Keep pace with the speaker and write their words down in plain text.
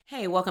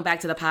Hey, welcome back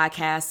to the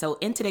podcast. So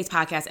in today's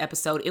podcast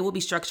episode, it will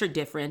be structured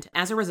different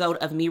as a result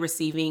of me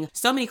receiving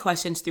so many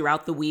questions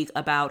throughout the week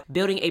about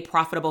building a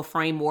profitable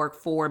framework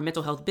for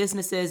mental health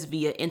businesses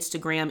via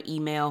Instagram,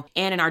 email,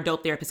 and in our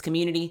Dope Therapist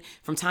community.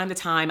 From time to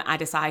time, I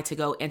decide to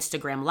go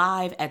Instagram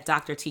live at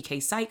Dr.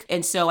 TK Psych.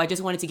 And so I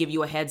just wanted to give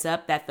you a heads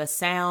up that the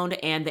sound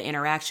and the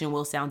interaction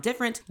will sound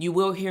different. You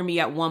will hear me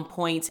at one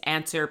point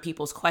answer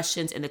people's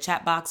questions in the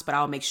chat box, but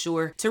I'll make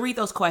sure to read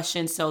those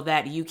questions so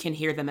that you can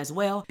hear them as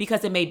well,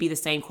 because it may be the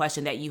same question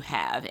that you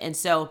have. And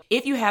so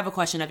if you have a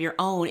question of your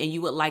own and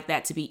you would like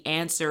that to be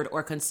answered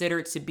or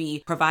considered to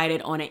be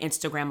provided on an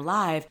Instagram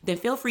live, then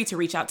feel free to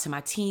reach out to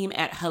my team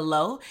at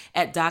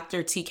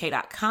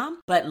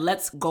hello@drtk.com. But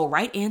let's go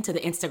right into the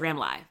Instagram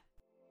live.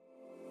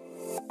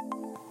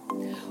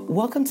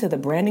 Welcome to the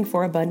Branding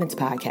for Abundance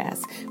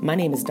podcast. My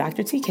name is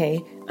Dr.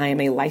 TK. I am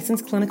a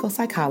licensed clinical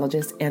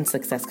psychologist and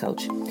success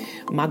coach.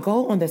 My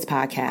goal on this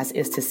podcast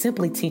is to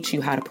simply teach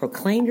you how to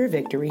proclaim your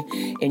victory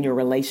in your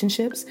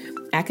relationships,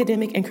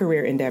 academic and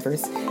career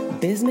endeavors,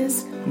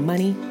 business,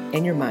 money,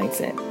 and your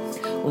mindset.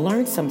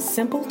 Learn some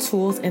simple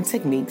tools and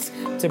techniques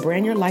to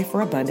brand your life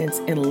for abundance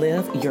and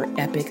live your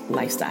epic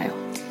lifestyle.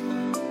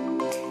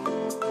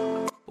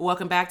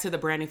 Welcome back to the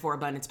Branding for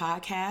Abundance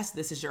podcast.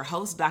 This is your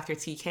host, Dr.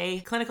 TK,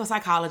 clinical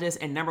psychologist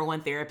and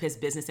 #1 therapist,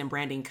 business and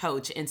branding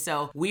coach. And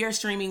so we are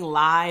streaming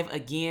live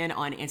again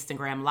on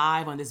Instagram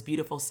Live on this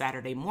beautiful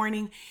Saturday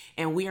morning.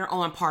 And we are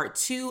on part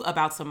 2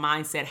 about some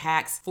mindset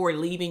hacks for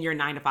leaving your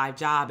 9-to-5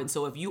 job. And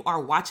so if you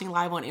are watching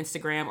live on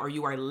Instagram or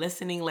you are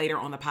listening later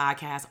on the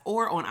podcast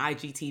or on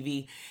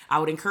IGTV, I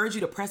would encourage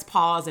you to press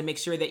pause and make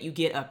sure that you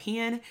get a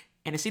pen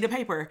and a sheet of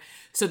paper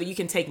so that you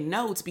can take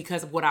notes,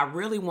 because what I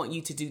really want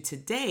you to do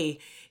today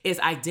is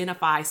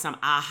identify some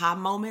aha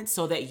moments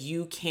so that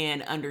you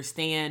can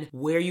understand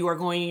where you are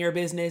going in your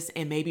business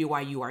and maybe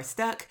why you are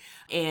stuck,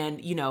 and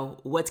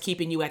what's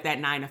keeping you at that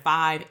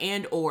 9-to-5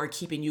 and or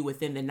keeping you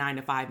within the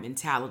 9-to-5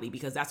 mentality,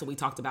 because that's what we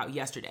talked about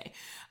yesterday.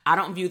 I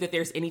don't view that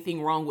there's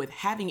anything wrong with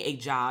having a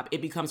job.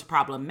 It becomes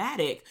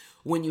problematic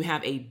when you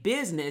have a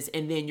business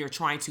and then you're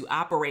trying to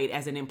operate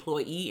as an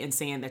employee and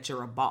saying that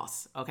you're a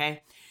boss,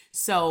 okay?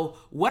 So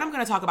what I'm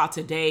going to talk about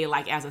today,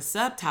 like as a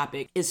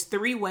subtopic, is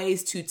 3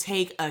 ways to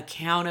take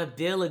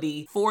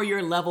accountability for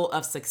your level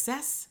of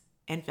success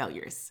and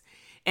failures.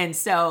 And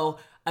so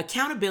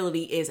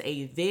accountability is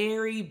a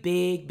very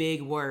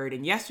big word.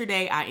 And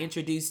yesterday I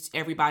introduced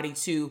everybody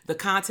to the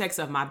context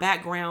of my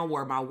background,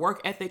 where my work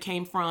ethic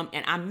came from.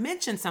 And I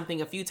mentioned something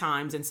a few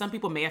times, and some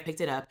people may have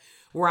picked it up,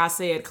 where I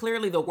said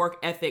clearly the work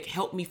ethic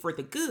helped me for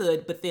the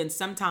good, but then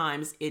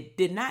sometimes it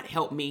did not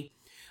help me.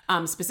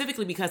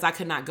 Specifically because I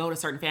could not go to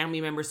certain family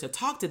members to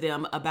talk to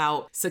them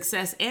about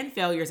success and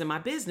failures in my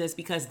business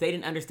because they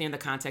didn't understand the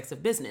context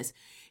of business.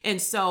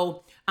 And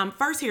so I'm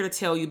first here to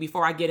tell you,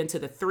 before I get into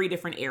the 3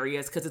 different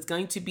areas, because it's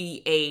going to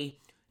be a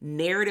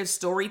narrative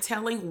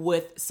storytelling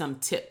with some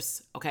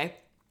tips, okay,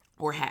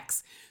 or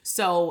hacks.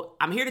 So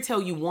I'm here to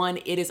tell you, 1,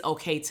 it is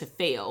okay to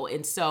fail.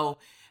 And so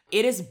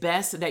it is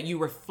best that you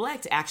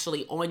reflect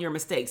actually on your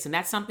mistakes. And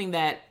that's something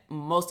that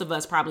most of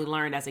us probably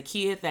learned as a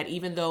kid, that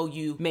even though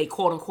you may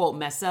quote unquote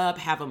mess up,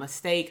 have a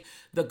mistake,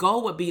 the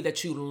goal would be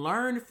that you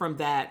learn from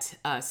that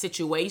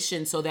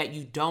situation so that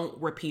you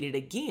don't repeat it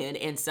again.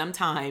 And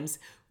sometimes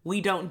we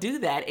don't do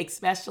that,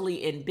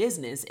 especially in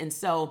business. And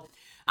so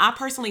I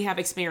personally have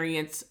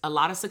experienced a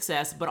lot of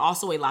success, but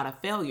also a lot of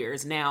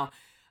failures. Now,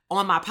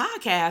 on my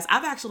podcast,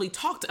 I've actually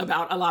talked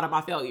about a lot of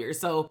my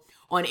failures. So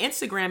on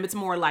Instagram, it's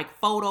more like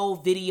photo,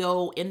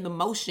 video, in the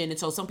motion. And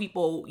so some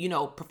people,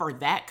 prefer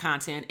that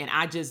content. And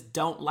I just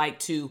don't like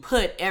to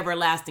put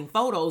everlasting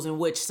photos in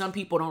which some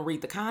people don't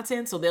read the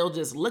content. So they'll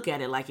just look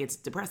at it like it's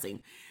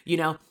depressing,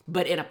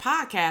 But in a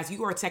podcast,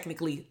 you are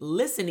technically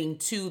listening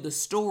to the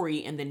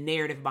story and the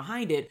narrative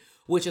behind it,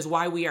 which is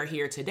why we are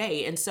here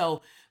today. And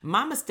so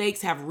my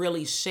mistakes have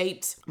really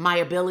shaped my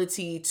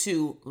ability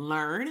to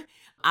learn.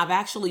 I've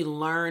actually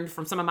learned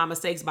from some of my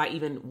mistakes by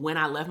even when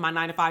I left my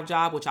 9-to-5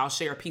 job, which I'll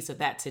share a piece of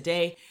that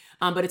today.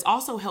 But it's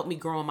also helped me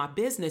grow in my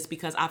business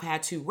because I've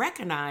had to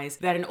recognize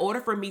that in order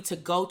for me to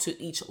go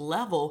to each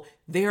level,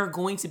 there are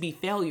going to be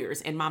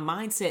failures. And my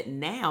mindset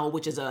now,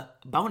 which is a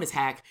bonus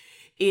hack,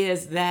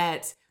 is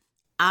that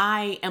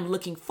I am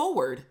looking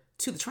forward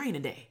to the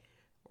training day,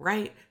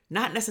 right?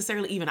 Not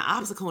necessarily even an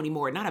obstacle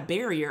anymore, not a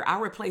barrier.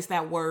 I replace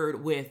that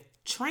word with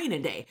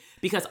training day,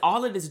 because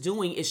all it is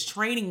doing is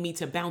training me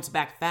to bounce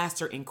back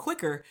faster and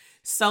quicker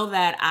so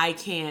that I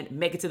can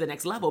make it to the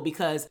next level,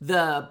 because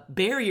the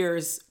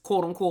barriers,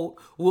 quote unquote,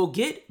 will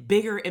get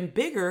bigger and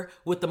bigger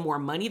with the more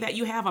money that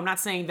you have. I'm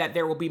not saying that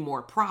there will be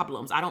more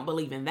problems. I don't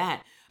believe in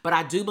that. But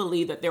I do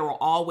believe that there will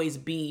always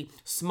be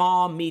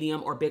small,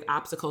 medium, or big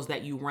obstacles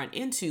that you run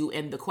into.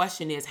 And the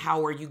question is,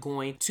 how are you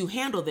going to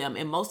handle them?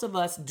 And most of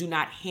us do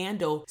not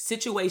handle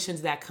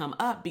situations that come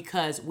up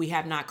because we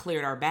have not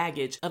cleared our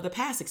baggage of the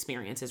past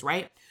experiences,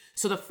 right?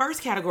 So the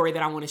first category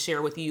that I want to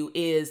share with you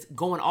is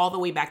going all the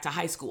way back to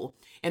high school.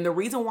 And the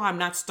reason why I'm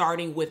not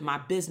starting with my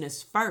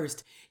business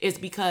first is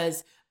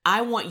because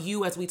I want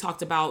you, as we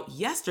talked about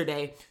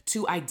yesterday,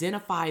 to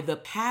identify the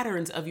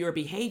patterns of your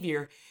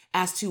behavior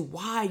as to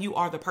why you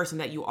are the person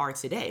that you are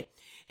today.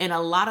 And a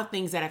lot of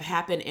things that have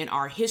happened in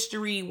our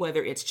history,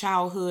 whether it's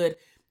childhood,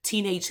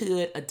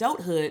 teenagehood,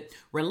 adulthood,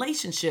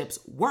 relationships,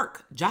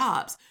 work,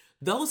 jobs,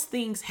 those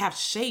things have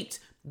shaped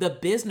the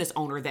business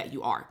owner that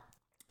you are.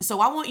 So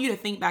I want you to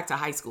think back to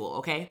high school,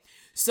 okay?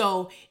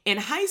 So in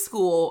high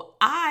school,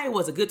 I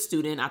was a good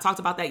student. I talked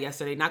about that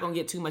yesterday, not going to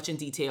get too much in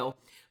detail,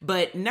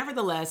 but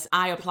nevertheless,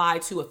 I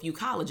applied to a few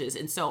colleges.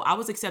 And so I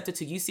was accepted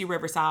to UC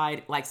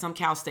Riverside, like some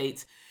Cal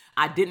States.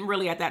 I didn't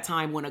really at that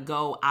time want to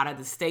go out of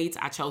the States.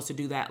 I chose to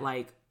do that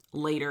like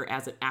later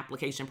as an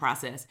application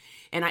process.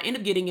 And I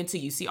ended up getting into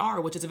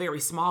UCR, which is a very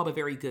small but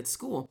very good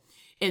school.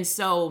 And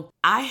so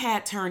I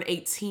had turned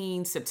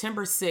 18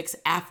 September 6th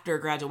after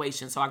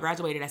graduation. So I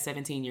graduated at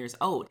 17 years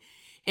old.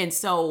 And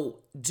so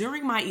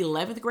during my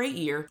 11th grade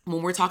year,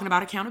 when we're talking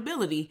about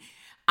accountability,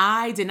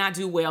 I did not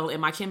do well in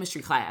my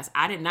chemistry class.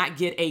 I did not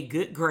get a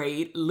good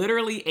grade.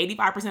 Literally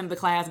 85% of the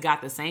class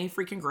got the same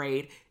freaking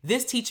grade.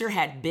 This teacher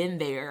had been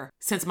there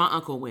since my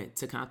uncle went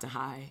to Compton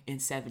High in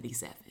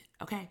 77.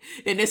 Okay.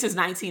 And this is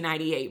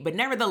 1998. But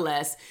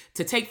nevertheless,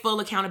 to take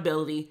full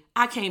accountability,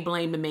 I can't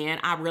blame the man.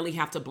 I really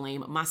have to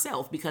blame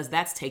myself because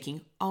that's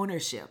taking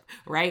ownership,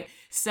 right?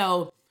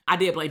 So I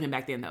did blame him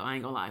back then, though. I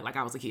ain't gonna lie, like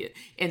I was a kid.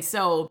 And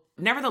so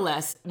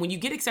nevertheless, when you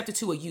get accepted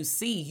to a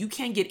UC, you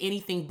can't get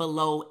anything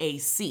below a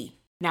C.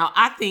 Now,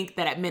 I think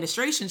that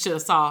administration should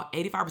have saw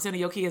 85% of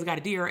your kids got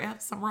a D or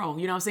F, something wrong,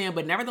 you know what I'm saying?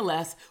 But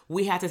nevertheless,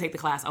 we had to take the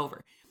class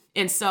over.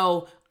 And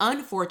so,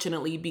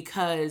 unfortunately,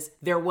 because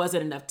there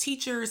wasn't enough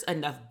teachers,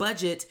 enough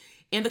budget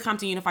in the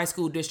Compton Unified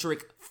School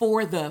District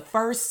for the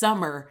first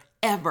summer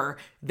ever,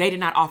 they did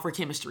not offer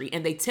chemistry.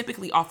 And they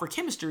typically offer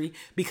chemistry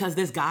because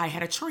this guy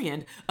had a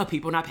trend of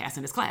people not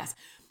passing his class.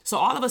 So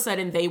all of a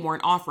sudden, they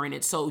weren't offering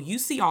it. So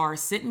UCR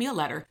sent me a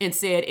letter and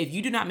said, if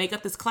you do not make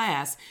up this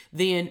class,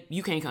 then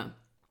you can't come.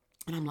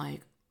 And I'm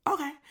like,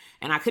 okay.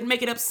 And I couldn't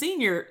make it up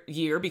senior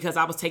year because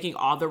I was taking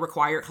all the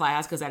required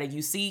class because at a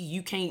UC,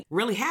 you can't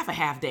really have a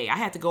half day. I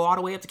had to go all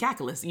the way up to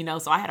calculus, you know,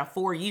 so I had a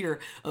 4 year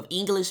of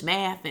English,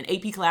 math, and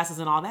AP classes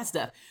and all that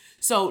stuff.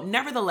 So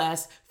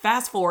nevertheless,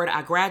 fast forward,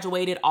 I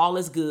graduated, all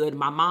is good.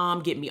 My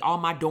mom get me all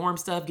my dorm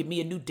stuff, get me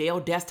a new Dell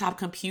desktop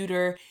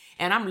computer,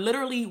 and I'm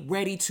literally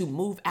ready to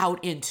move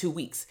out in 2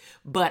 weeks.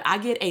 But I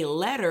get a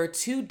letter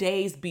 2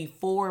 days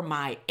before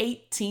my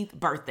 18th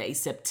birthday,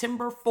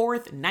 September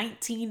 4th,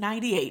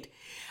 1998.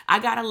 I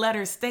got a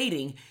letter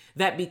stating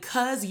that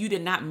because you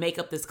did not make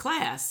up this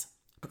class,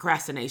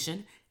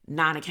 procrastination,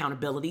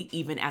 non-accountability,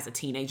 even as a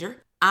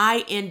teenager,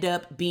 I end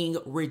up being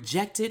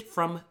rejected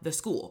from the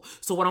school.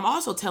 So what I'm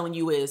also telling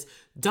you is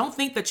don't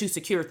think that you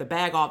secured the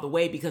bag all the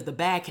way because the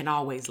bag can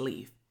always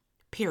leave.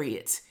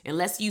 Period.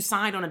 Unless you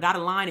signed on a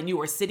dotted line and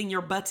you are sitting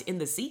your butt in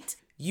the seat,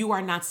 you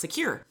are not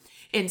secure.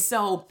 And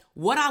so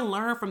what I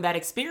learned from that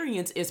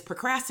experience is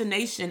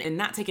procrastination and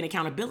not taking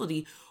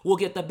accountability will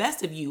get the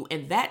best of you.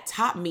 And that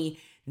taught me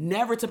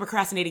never to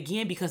procrastinate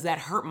again because that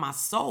hurt my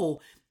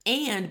soul.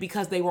 And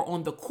because they were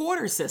on the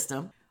quarter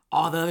system,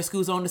 all the other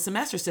schools on the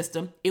semester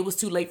system, it was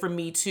too late for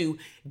me to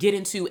get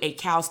into a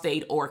Cal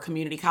State or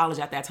community college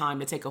at that time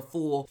to take a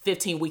full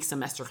 15-week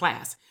semester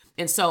class.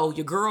 And so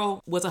your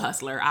girl was a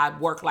hustler. I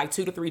worked like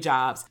 2 to 3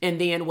 jobs. And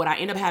then what I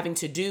ended up having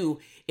to do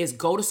is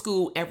go to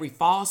school every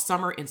fall,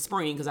 summer, and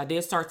spring, because I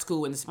did start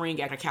school in the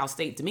spring at Cal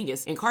State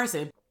Dominguez in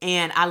Carson.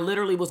 And I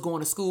literally was going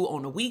to school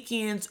on the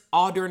weekends,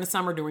 all during the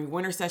summer, during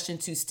winter session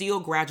to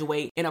still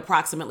graduate in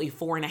approximately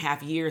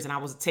 4.5 years. And I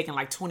was taking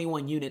like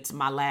 21 units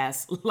my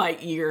last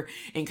year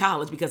in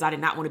college because I did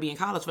not want to be in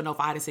college for no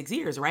 5 to 6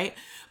 years, right?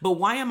 But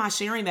why am I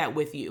sharing that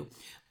with you?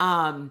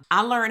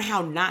 I learned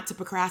how not to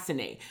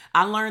procrastinate.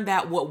 I learned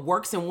that what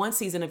works in one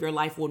season of your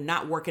life will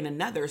not work in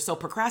another. So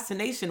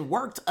procrastination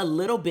worked a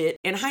little bit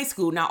in high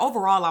school. Now,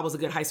 overall, I was a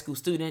good high school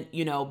student,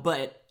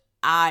 but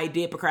I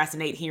did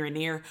procrastinate here and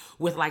there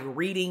with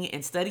reading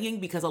and studying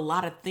because a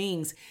lot of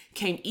things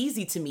came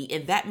easy to me.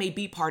 And that may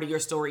be part of your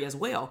story as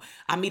well.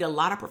 I meet a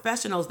lot of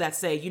professionals that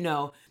say,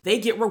 they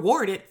get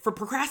rewarded for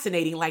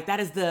procrastinating. That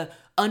is the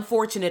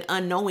unfortunate,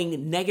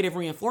 unknowing negative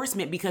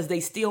reinforcement because they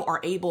still are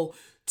able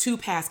to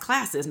pass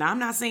classes. Now, I'm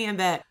not saying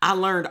that I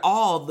learned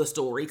all the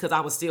story because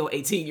I was still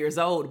 18 years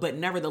old, but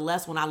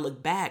nevertheless, when I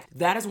look back,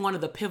 that is one of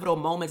the pivotal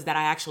moments that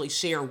I actually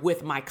share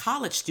with my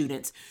college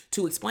students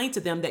to explain to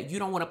them that you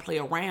don't want to play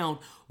around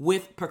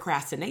with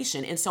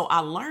procrastination. And so I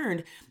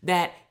learned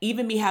that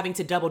even me having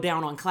to double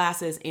down on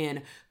classes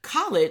in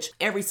college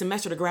every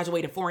semester to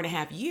graduate in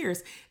 4.5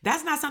 years,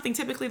 that's not something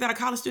typically that a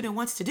college student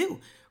wants to do,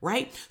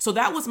 right? So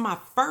that was my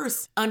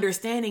first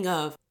understanding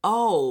of,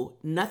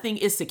 nothing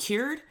is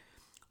secured.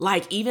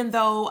 Even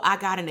though I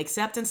got an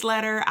acceptance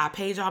letter, I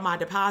paid y'all my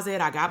deposit,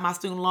 I got my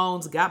student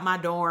loans, got my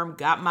dorm,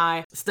 got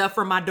my stuff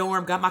from my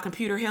dorm, got my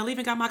computer, hell,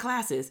 even got my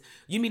classes.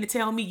 You mean to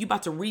tell me you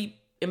about to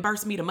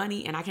reimburse me the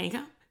money and I can't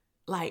come?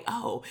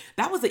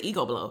 That was the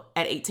ego blow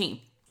at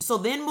 18. So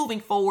then moving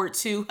forward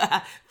to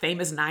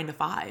famous 9 to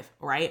 5,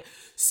 right?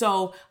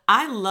 So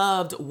I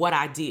loved what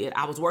I did.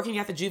 I was working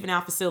at the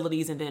juvenile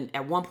facilities, and then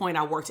at one point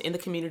I worked in the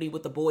community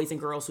with the boys and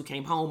girls who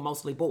came home,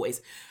 mostly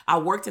boys. I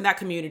worked in that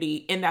community,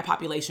 in that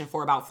population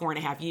for about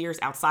 4.5 years.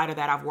 Outside of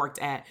that, I've worked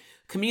at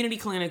community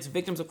clinics,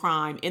 victims of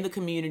crime, in the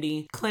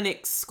community,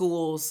 clinics,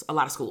 schools, a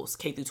lot of schools,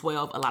 K through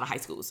 12, a lot of high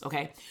schools,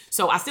 okay?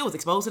 So I still was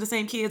exposed to the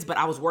same kids, but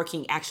I was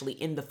working actually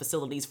in the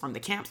facilities, from the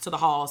camps to the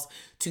halls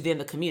to then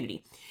the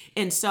community.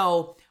 And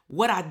so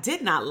what I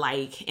did not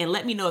like, and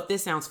let me know if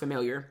this sounds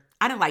familiar,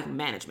 I didn't like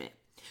management.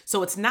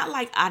 So it's not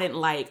like I didn't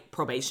like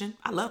probation.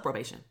 I love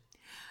probation.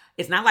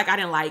 It's not like I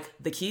didn't like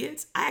the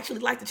kids. I actually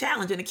liked the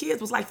challenge. And the kids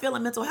was like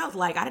feeling mental health.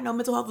 Like, I didn't know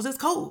mental health was this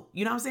cool.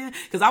 You know what I'm saying?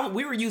 Because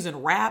we were using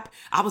rap.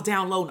 I was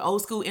downloading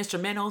old school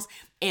instrumentals.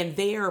 And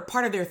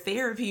part of their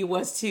therapy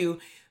was to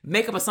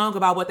make up a song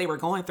about what they were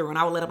going through. And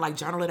I would let them like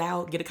journal it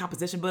out, get a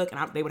composition book,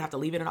 and they would have to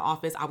leave it in the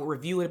office. I would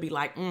review it and be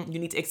like, you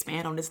need to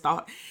expand on this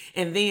thought.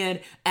 And then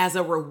as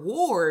a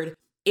reward,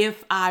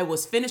 if I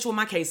was finished with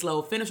my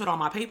caseload, finished with all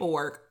my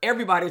paperwork,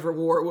 everybody's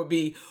reward would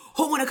be,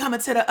 who want to come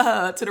into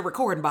the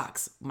recording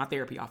box? My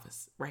therapy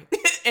office, right?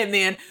 And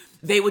then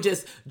they would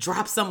just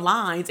drop some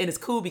lines, and it's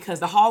cool because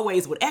the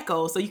hallways would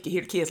echo, so you could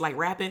hear the kids like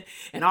rapping,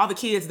 and all the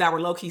kids that were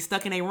low-key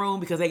stuck in a room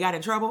because they got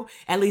in trouble,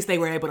 at least they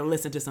were able to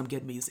listen to some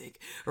good music,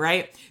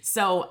 right?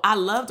 So I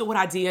loved what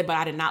I did, but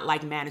I did not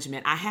like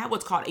management. I had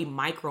what's called a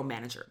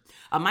micromanager.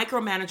 A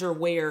micromanager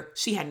where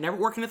she had never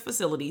worked in the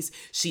facilities.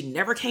 She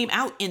never came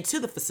out into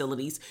the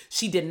facilities.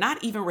 She did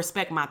not even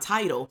respect my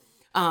title.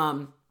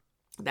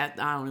 That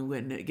I don't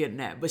even get in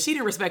that, but she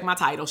didn't respect my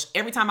title.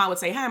 Every time I would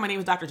say, "Hi, my name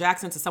is Dr.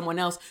 Jackson," to someone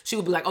else, she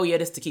would be like, "Oh yeah,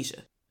 this is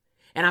Takesha."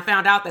 And I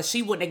found out that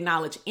she wouldn't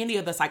acknowledge any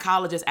of the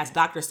psychologists as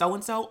Dr.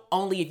 So-and-so,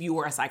 only if you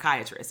were a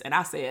psychiatrist. And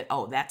I said,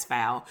 "Oh, that's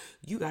foul.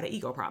 You got an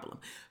ego problem."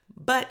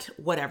 But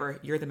whatever,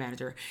 you're the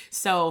manager.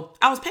 So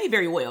I was paid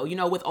very well. You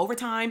know, with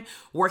overtime,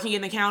 working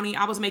in the county,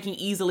 I was making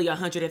easily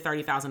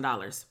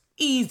 $130,000.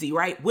 Easy,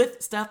 right?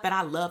 With stuff that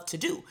I love to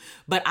do.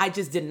 But I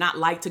just did not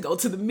like to go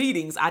to the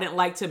meetings. I didn't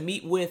like to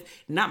meet with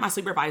not my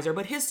supervisor,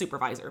 but his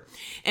supervisor.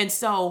 And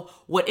so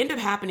what ended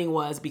up happening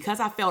was, because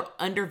I felt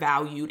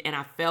undervalued and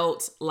I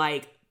felt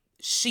like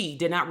she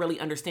did not really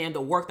understand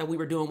the work that we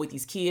were doing with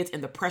these kids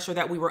and the pressure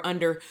that we were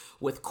under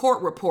with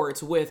court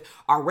reports, with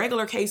our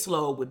regular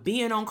caseload, with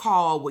being on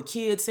call, with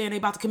kids saying they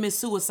about to commit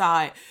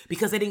suicide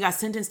because they didn't got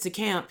sentenced to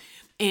camp.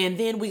 And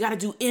then we got to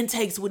do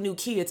intakes with new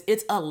kids.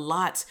 It's a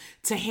lot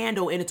to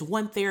handle, and it's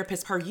one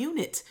therapist per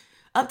unit,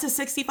 up to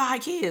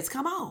 65 kids.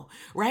 Come on,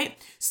 right?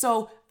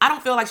 So I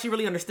don't feel like she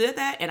really understood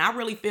that. And I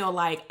really feel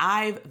like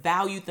I've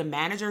valued the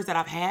managers that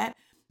I've had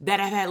that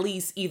have at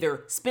least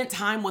either spent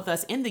time with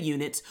us in the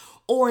units,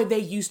 or they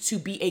used to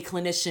be a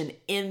clinician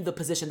in the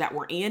position that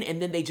we're in,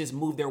 and then they just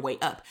moved their way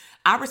up.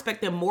 I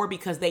respect them more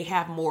because they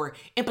have more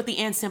empathy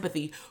and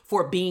sympathy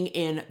for being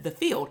in the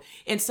field.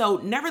 And so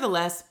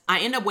nevertheless, I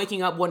ended up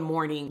waking up one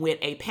morning with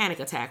a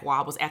panic attack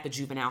while I was at the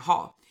juvenile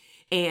hall.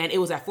 And it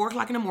was at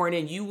 4:00 in the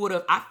morning.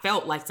 I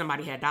felt like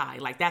somebody had died.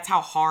 Like, that's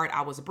how hard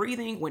I was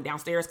breathing. Went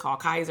downstairs,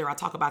 called Kaiser. I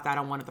talk about that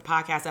on one of the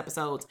podcast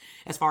episodes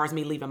as far as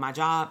me leaving my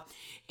job.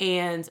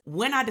 And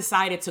when I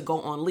decided to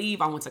go on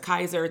leave, I went to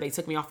Kaiser. They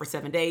took me off for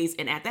 7 days.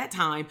 And at that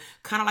time,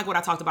 kind of like what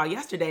I talked about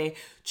yesterday,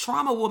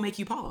 trauma will make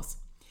you pause.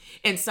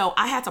 And so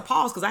I had to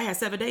pause because I had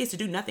 7 days to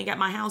do nothing at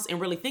my house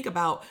and really think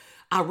about,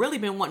 I really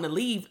been wanting to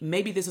leave.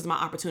 Maybe this is my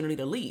opportunity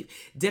to leave.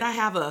 Did I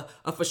have a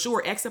for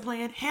sure exit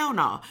plan? Hell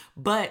no.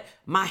 But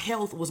my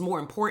health was more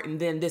important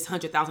than this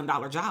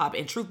 $100,000 job.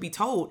 And truth be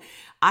told,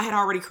 I had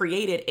already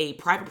created a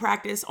private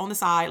practice on the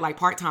side, like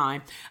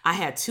part-time. I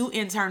had 2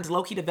 interns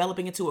low-key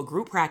developing into a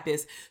group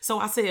practice. So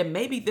I said,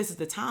 maybe this is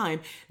the time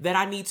that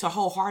I need to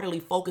wholeheartedly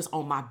focus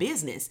on my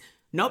business.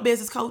 No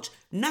business coach,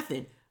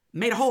 nothing.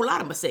 Made a whole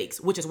lot of mistakes,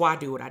 which is why I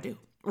do what I do.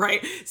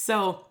 Right?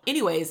 So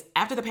anyways,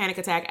 after the panic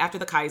attack, after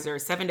the Kaiser,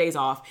 7 days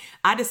off,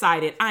 I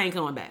decided I ain't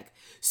coming back.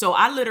 So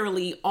I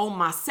literally, on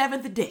my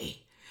 7th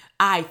day,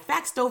 I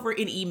faxed over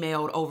and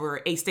emailed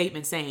over a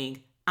statement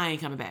saying, I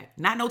ain't coming back.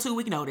 Not no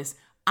 2-week notice.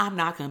 I'm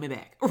not coming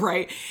back.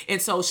 Right? And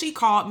so she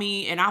called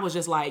me and I was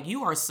just like,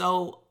 you are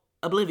so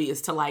oblivious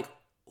to like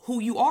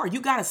who you are.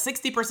 You got a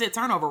 60%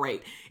 turnover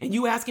rate and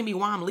you asking me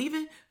why I'm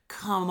leaving?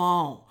 Come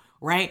on.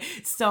 Right?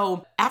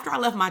 So after I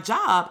left my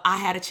job, I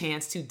had a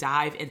chance to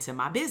dive into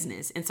my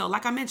business. And so,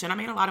 like I mentioned, I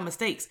made a lot of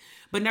mistakes,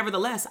 but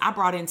nevertheless, I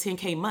brought in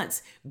 10K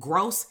months,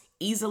 gross,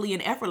 easily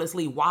and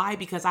effortlessly. Why?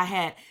 Because I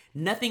had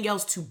nothing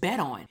else to bet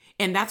on.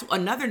 And that's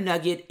another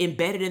nugget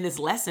embedded in this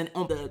lesson.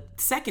 On the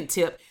second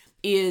tip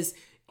is,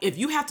 if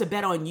you have to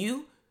bet on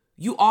you,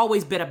 you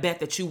always bet a bet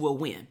that you will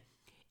win.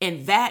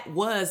 And that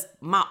was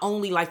my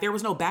only, there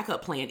was no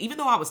backup plan. Even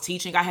though I was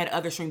teaching, I had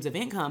other streams of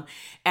income.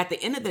 At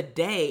the end of the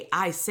day,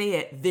 I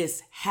said,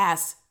 this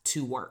has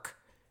to work.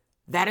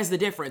 That is the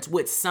difference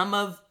with some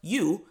of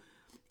you.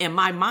 And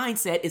my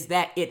mindset is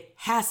that it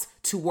has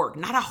to work.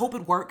 Not, I hope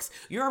it works.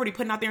 You're already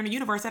putting out there in the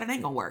universe that it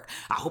ain't gonna work.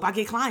 I hope I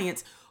get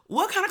clients.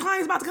 What kind of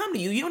client is about to come to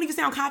you? You don't even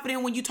sound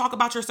confident when you talk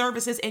about your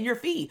services and your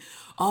fee.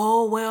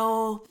 Oh,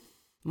 well,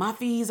 my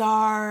fees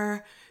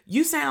are...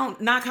 You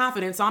sound not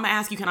confident, so I'm gonna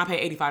ask you, can I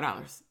pay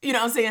 $85? You know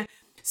what I'm saying?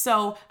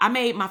 So I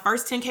made my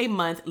first 10K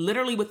month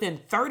literally within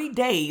 30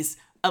 days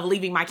of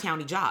leaving my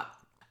county job.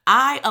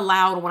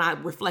 When I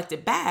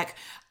reflected back,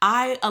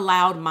 I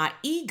allowed my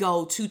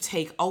ego to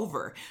take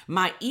over.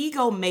 My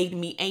ego made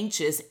me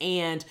anxious.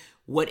 And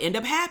what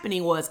ended up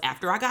happening was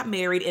after I got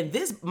married, and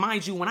this,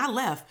 mind you, when I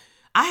left,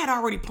 I had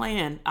already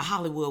planned a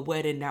Hollywood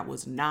wedding that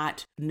was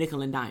not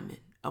nickel and diamond.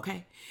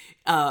 Okay.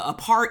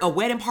 A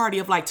wedding party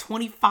of like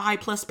 25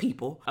 plus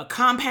people, a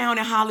compound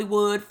in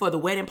Hollywood for the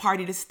wedding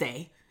party to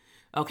stay.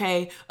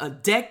 Okay. A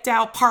decked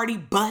out party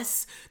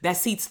bus that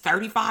seats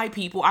 35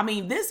 people. I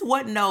mean, this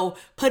wasn't no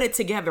put it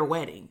together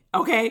wedding.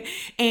 Okay.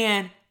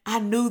 And I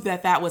knew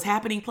that was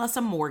happening, plus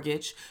a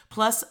mortgage,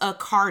 plus a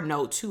car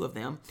note, 2 of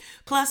them,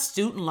 plus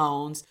student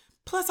loans,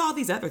 plus all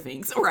these other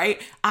things,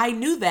 right? I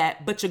knew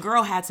that, but your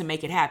girl had to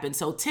make it happen.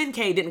 So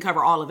 10K didn't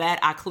cover all of that.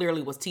 I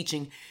clearly was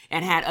teaching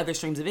and had other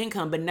streams of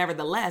income, but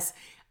nevertheless,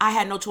 I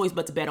had no choice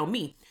but to bet on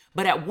me.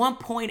 But at one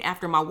point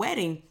after my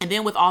wedding, and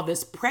then with all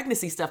this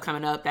pregnancy stuff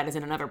coming up, that is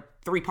in another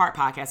 3-part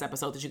podcast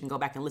episode that you can go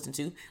back and listen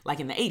to,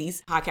 like in the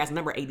 80s, podcast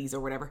number 80s or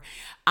whatever,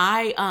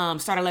 I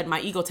started letting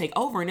my ego take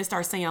over, and it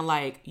started saying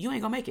like, you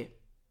ain't gonna make it.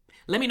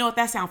 Let me know if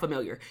that sounds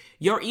familiar.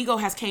 Your ego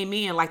has came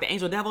in like the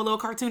Angel Devil little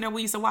cartoon that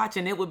we used to watch,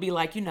 and it would be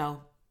like, I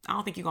don't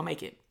think you're gonna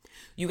make it.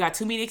 You got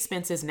too many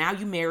expenses. Now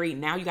you married.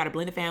 Now you got a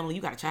blended family.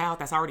 You got a child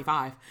that's already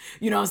 5.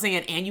 You know what I'm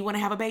saying? And you want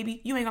to have a baby.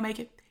 You ain't gonna make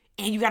it.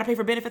 And you got to pay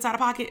for benefits out of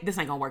pocket. This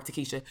ain't going to work,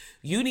 Takesha.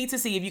 You need to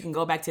see if you can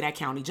go back to that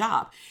county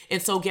job.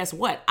 And so guess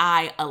what?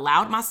 I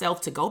allowed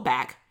myself to go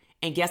back,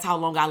 and guess how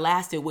long I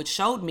lasted, which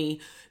showed me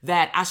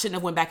that I shouldn't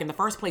have went back in the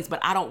first place, but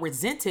I don't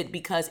resent it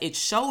because it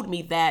showed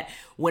me that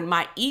when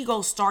my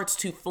ego starts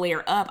to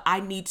flare up,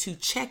 I need to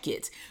check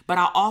it. But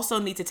I also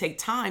need to take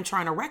time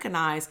trying to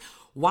recognize,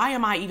 why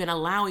am I even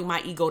allowing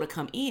my ego to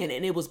come in?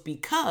 And it was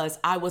because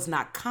I was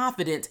not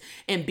confident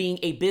in being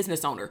a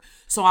business owner.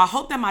 So I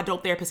hope that my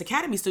Dope Therapist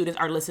Academy students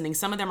are listening.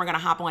 Some of them are going to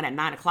hop on at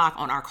 9:00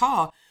 on our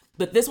call.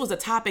 But this was a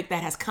topic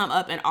that has come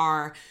up in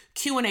our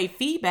Q&A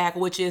feedback,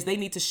 which is they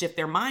need to shift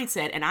their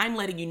mindset. And I'm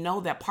letting you know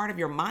that part of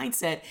your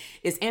mindset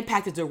is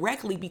impacted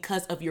directly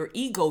because of your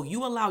ego.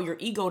 You allow your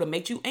ego to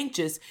make you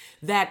anxious,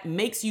 that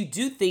makes you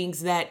do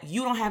things that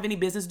you don't have any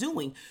business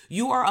doing.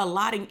 You are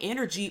allotting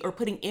energy or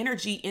putting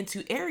energy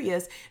into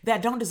areas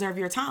that don't deserve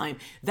your time.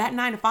 That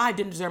 9 to 5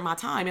 didn't deserve my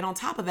time. And on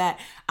top of that,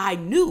 I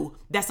knew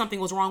that something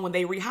was wrong when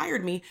they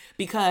rehired me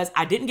because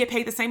I didn't get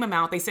paid the same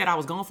amount. They said I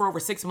was gone for over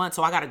 6 months,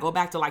 so I got to go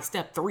back to like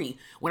step 3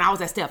 when I was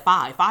at step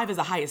 5. 5 is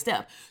the highest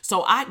step.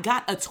 So I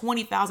got a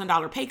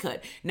 $20,000 pay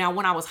cut. Now,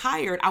 when I was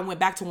hired, I went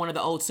back to one of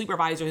the old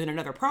supervisors in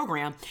another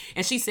program,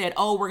 and she said,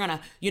 oh, we're going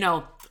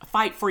to,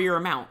 fight for your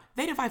amount.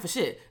 They didn't fight for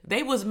shit.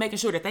 They was making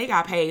sure that they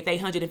got paid they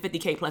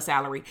 $150K plus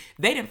salary.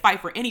 They didn't fight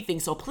for anything.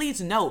 So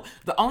please know,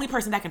 the only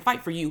person that can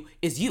fight for you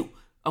is you.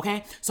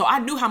 Okay. So I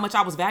knew how much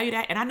I was valued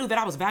at, and I knew that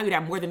I was valued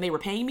at more than they were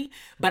paying me.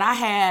 But I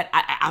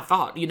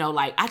thought,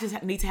 I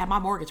just need to have my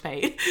mortgage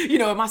paid,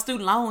 and my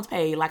student loans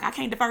paid. Like, I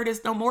can't defer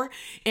this no more.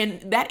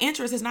 And that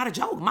interest is not a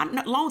joke. My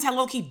loans had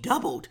low key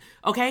doubled.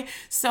 Okay.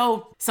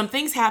 So some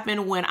things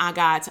happened when I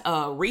got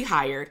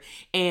rehired,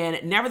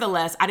 and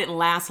nevertheless, I didn't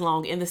last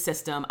long in the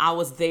system. I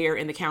was there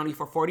in the county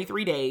for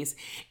 43 days,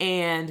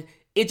 and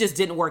it just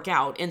didn't work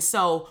out. And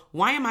so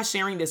why am I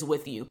sharing this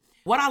with you?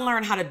 What I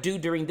learned how to do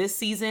during this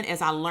season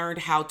is I learned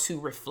how to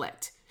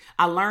reflect.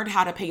 I learned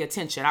how to pay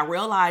attention. I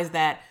realized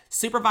that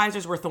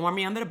supervisors were throwing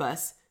me under the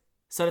bus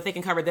so that they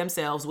can cover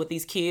themselves with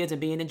these kids and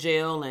being in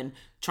jail and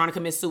trying to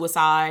commit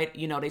suicide.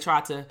 They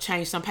tried to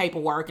change some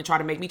paperwork and try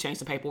to make me change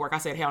some paperwork. I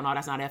said, hell no,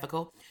 that's not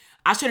ethical.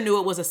 I should have knew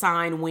it was a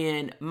sign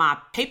when my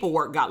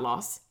paperwork got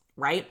lost.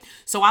 Right?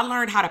 So I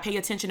learned how to pay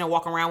attention and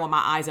walk around with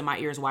my eyes and my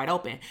ears wide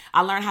open.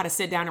 I learned how to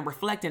sit down and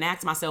reflect and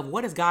ask myself,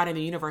 what is God in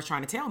the universe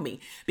trying to tell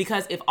me?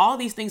 Because if all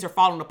these things are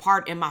falling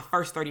apart in my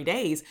first 30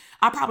 days,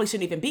 I probably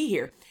shouldn't even be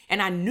here.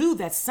 And I knew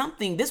that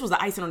this was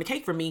the icing on the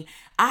cake for me.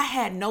 I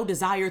had no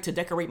desire to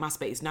decorate my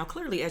space. Now,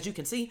 clearly, as you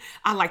can see,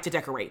 I like to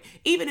decorate.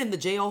 Even in the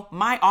jail,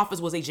 my office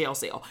was a jail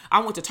cell. I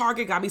went to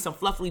Target, got me some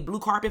fluffy blue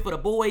carpet for the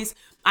boys.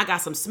 I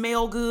got some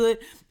smell good.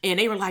 And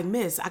they were like,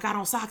 Miss, I got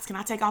on socks. Can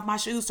I take off my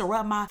shoes to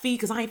rub my feet?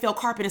 Because I ain't felt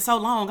carpet in so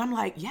long. I'm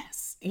like,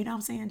 yes. You know what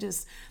I'm saying?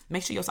 Just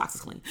make sure your socks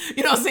is clean.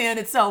 You know what I'm saying?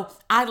 And so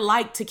I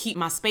like to keep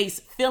my space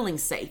feeling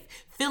safe,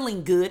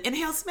 feeling good, and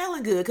hell,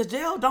 smelling good, because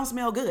jail don't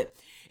smell good.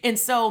 And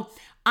so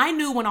I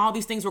knew when all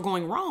these things were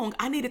going wrong,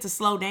 I needed to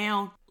slow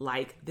down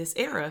like this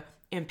era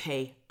and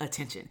pay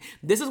attention.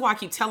 This is why I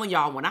keep telling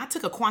y'all, when I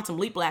took a quantum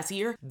leap last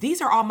year,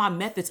 these are all my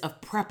methods of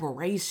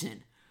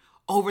preparation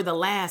over the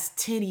last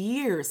 10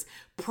 years.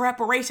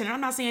 Preparation. And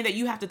I'm not saying that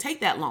you have to take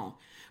that long,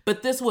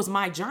 but this was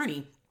my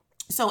journey.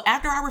 So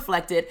after I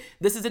reflected,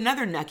 this is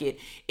another nugget,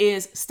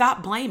 is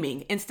stop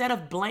blaming. Instead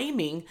of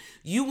blaming,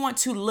 you want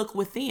to look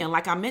within,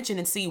 like I mentioned,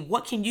 and see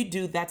what can you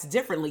do that's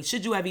differently.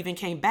 Should you have even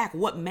came back?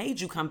 What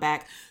made you come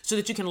back so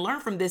that you can learn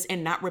from this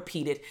and not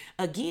repeat it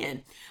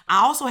again? I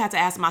also had to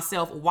ask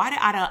myself, why did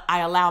I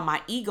allow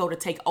my ego to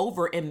take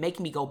over and make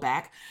me go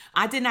back?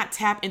 I did not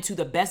tap into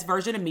the best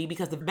version of me,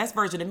 because the best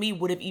version of me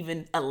would have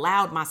even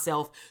allowed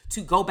myself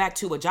to go back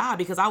to a job,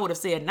 because I would have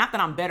said, not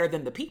that I'm better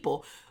than the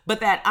people, but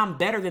that I'm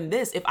better than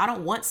this. If I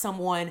don't want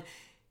someone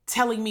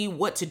telling me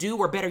what to do,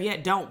 or better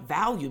yet, don't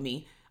value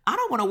me, I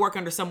don't want to work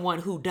under someone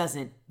who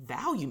doesn't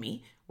value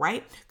me,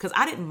 right? Because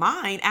I didn't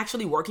mind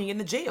actually working in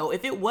the jail.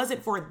 If it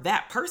wasn't for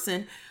that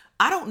person,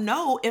 I don't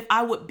know if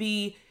I would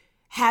be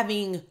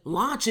having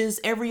launches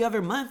every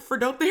other month for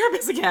Dope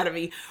Therapist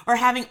Academy, or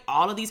having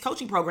all of these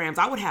coaching programs.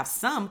 I would have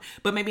some,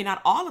 but maybe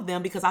not all of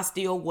them, because I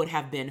still would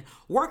have been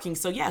working.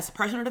 So yes,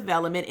 personal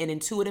development and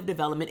intuitive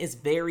development is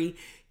very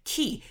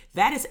key.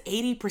 That is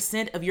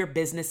 80% of your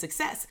business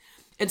success.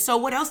 And so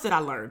what else did I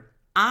learn?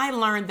 I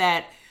learned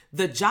that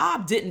the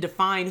job didn't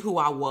define who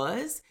I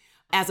was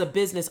as a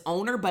business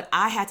owner, but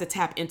I had to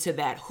tap into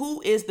that.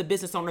 Who is the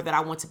business owner that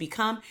I want to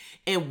become?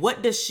 And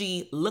what does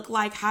she look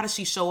like? How does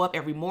she show up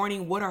every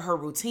morning? What are her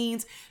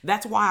routines?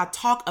 That's why I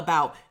talk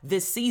about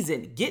this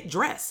season. Get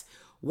dressed.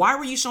 Why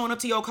were you showing up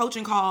to your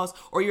coaching calls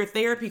or your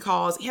therapy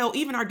calls? Hell,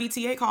 even our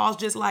DTA calls,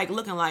 just like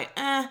looking like,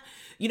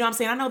 you know what I'm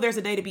saying? I know there's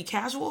a day to be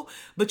casual,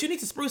 but you need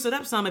to spruce it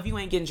up some if you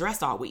ain't getting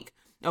dressed all week.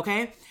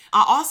 Okay.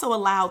 I also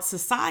allowed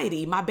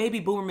society, my baby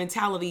boomer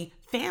mentality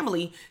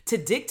family, to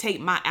dictate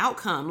my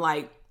outcome.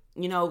 Like,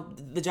 you know,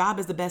 the job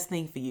is the best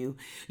thing for you.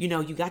 You know,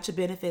 you got your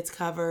benefits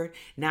covered.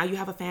 Now you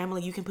have a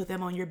family, you can put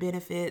them on your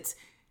benefits.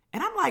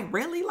 And I'm like,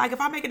 really? Like, if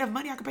I make enough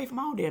money, I can pay for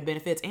my own damn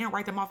benefits and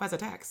write them off as a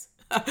tax.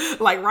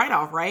 Like, write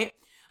off, right?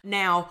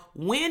 Now,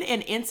 when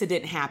an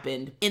incident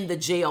happened in the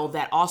jail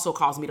that also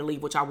caused me to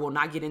leave, which I will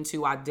not get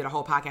into, I did a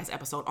whole podcast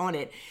episode on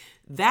it.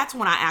 That's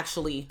when I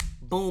actually,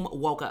 boom,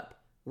 woke up,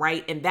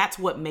 right? And that's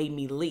what made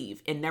me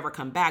leave and never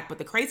come back. But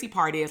the crazy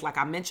part is, like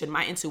I mentioned,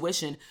 my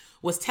intuition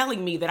was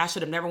telling me that I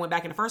should have never went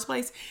back in the first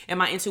place. And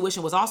my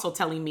intuition was also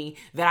telling me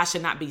that I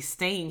should not be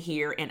staying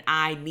here and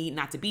I need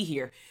not to be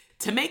here.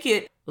 To make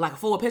it like a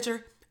full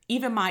picture,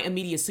 even my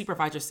immediate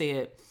supervisor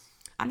said,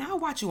 I now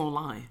watch you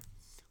online.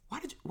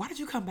 Why did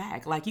you come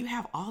back? Like, you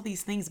have all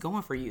these things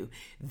going for you.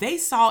 They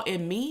saw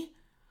in me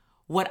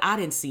what I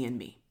didn't see in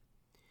me.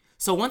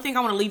 So one thing I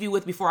want to leave you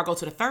with before I go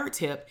to the third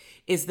tip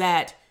is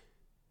that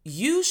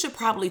you should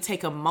probably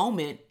take a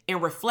moment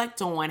and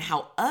reflect on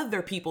how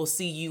other people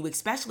see you,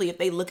 especially if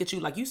they look at you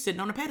like you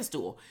sitting on a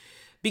pedestal,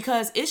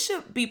 because it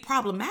should be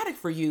problematic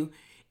for you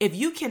if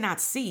you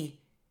cannot see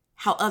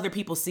how other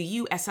people see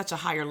you at such a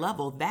higher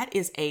level. That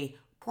is a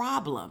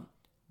problem.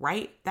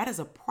 Right? That is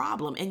a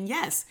problem. And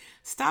yes,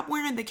 stop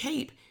wearing the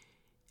cape.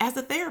 As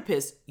a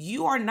therapist,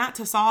 you are not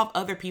to solve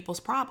other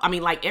people's problems. I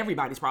mean, like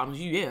everybody's problems.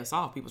 You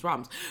solve people's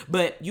problems,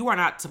 but you are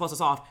not supposed to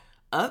solve,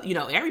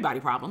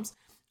 everybody's problems.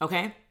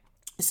 Okay.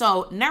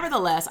 So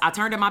nevertheless, I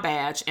turned in my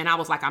badge and I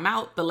was like, I'm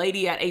out. The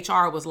lady at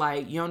HR was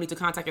like, you don't need to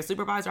contact your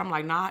supervisor. I'm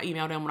like, nah, I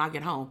emailed them when I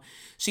get home.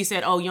 She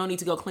said, oh, you don't need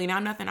to go clean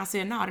out nothing. I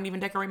said, no, I didn't even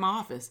decorate my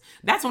office.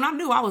 That's when I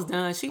knew I was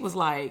done. She was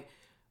like,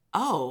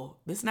 oh,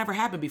 this never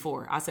happened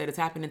before. I said, it's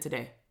happening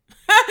today.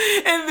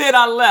 And then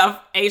I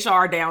left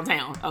HR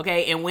downtown,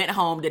 okay, and went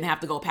home, didn't have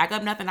to go pack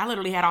up nothing. I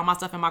literally had all my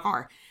stuff in my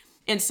car.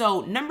 And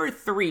so number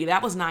 3,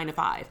 that was 9 to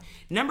 5.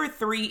 Number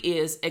 3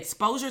 is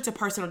exposure to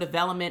personal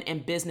development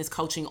and business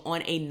coaching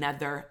on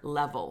another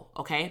level,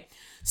 okay?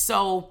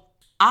 So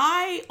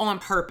I, on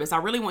purpose, I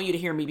really want you to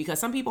hear me, because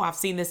some people, I've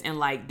seen this in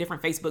like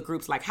different Facebook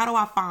groups, like, how do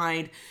I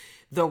find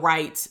the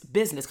right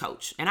business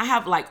coach? And I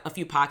have like a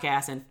few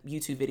podcasts and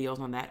YouTube videos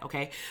on that,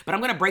 okay? But I'm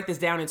going to break this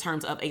down in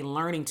terms of a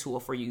learning tool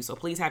for you. So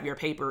please have your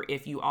paper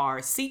if you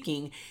are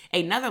seeking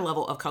another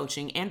level of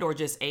coaching and or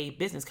just a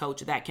business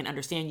coach that can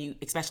understand you,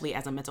 especially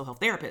as a mental health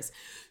therapist.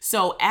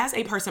 So as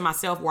a person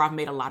myself, where I've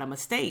made a lot of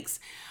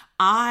mistakes,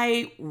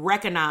 I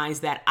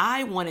recognized that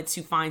I wanted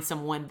to find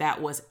someone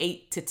that was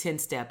 8 to 10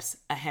 steps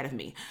ahead of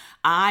me.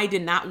 I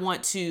did not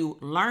want to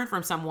learn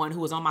from someone who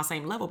was on my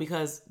same level,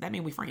 because that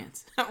means we're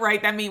friends,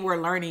 right? That means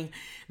we're learning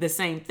the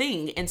same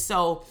thing. And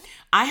so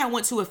I had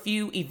went to a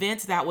few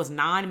events that was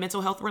non-mental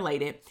health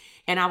related,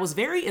 and I was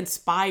very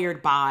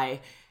inspired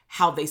by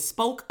how they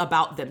spoke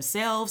about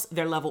themselves,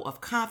 their level of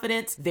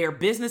confidence, their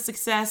business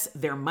success,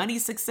 their money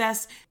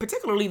success,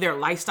 particularly their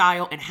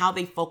lifestyle, and how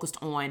they focused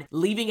on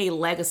leaving a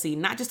legacy,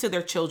 not just to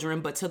their children,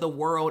 but to the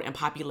world and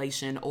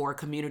population or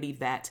community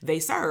that they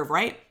serve,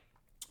 right?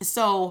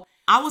 So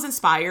I was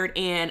inspired,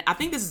 and I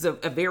think this is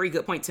a very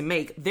good point to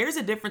make. There's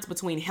a difference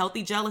between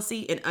healthy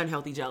jealousy and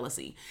unhealthy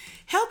jealousy.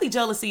 Healthy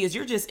jealousy is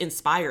you're just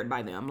inspired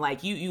by them.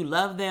 Like you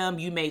love them.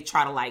 You may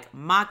try to like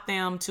mock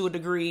them to a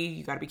degree.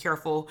 You got to be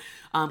careful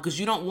because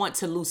you don't want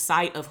to lose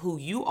sight of who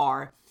you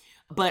are.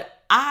 But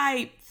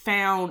I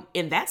found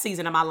in that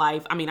season of my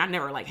life, I mean, I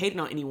never like hated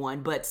on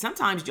anyone, but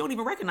sometimes you don't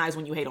even recognize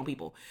when you hate on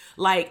people.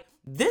 Like,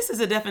 this is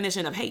a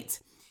definition of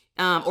hate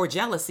or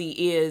jealousy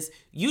is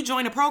you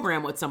join a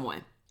program with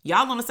someone.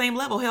 Y'all on the same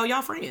level. Hell,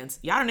 y'all friends.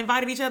 Y'all done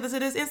invited each other to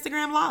this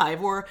Instagram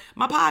live or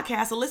my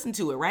podcast to listen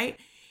to it, right?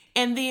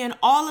 And then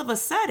all of a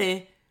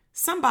sudden,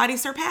 somebody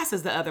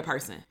surpasses the other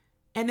person.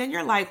 And then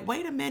you're like,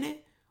 wait a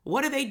minute,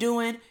 what are they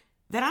doing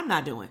that I'm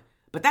not doing?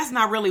 But that's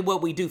not really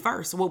what we do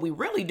first. What we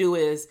really do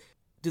is,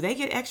 do they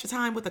get extra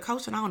time with the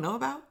coach that I don't know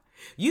about?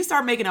 You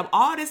start making up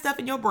all this stuff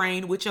in your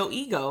brain with your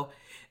ego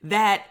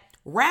that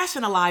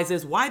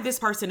rationalizes why this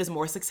person is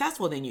more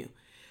successful than you.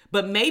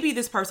 But maybe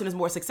this person is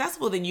more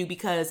successful than you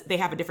because they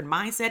have a different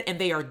mindset and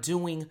they are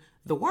doing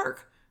the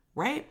work,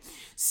 right?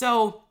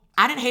 So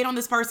I didn't hate on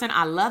this person.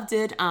 I loved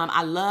it.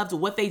 I loved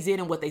what they did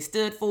and what they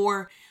stood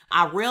for.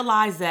 I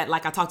realized that,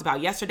 like I talked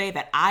about yesterday,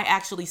 that I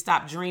actually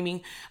stopped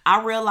dreaming.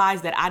 I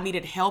realized that I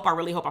needed help. I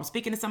really hope I'm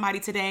speaking to somebody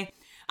today.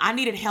 I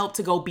needed help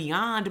to go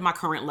beyond my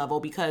current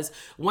level, because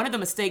one of the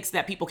mistakes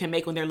that people can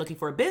make when they're looking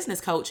for a business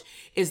coach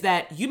is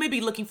that you may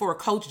be looking for a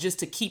coach just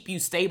to keep you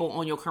stable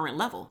on your current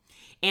level.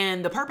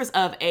 And the purpose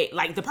of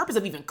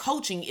even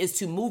coaching is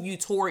to move you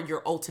toward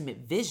your ultimate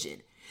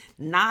vision,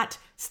 not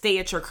stay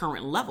at your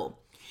current level.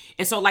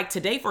 And so like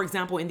today, for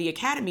example, in the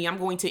academy, I'm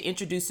going to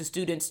introduce the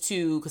students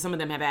to, because some of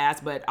them have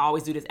asked, but I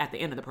always do this at the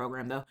end of the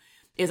program though,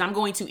 is I'm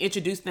going to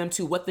introduce them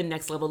to what the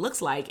next level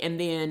looks like. And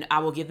then I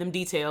will give them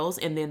details,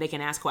 and then they can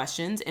ask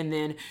questions. And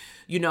then,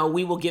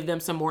 we will give them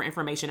some more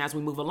information as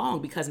we move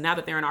along, because now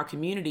that they're in our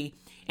community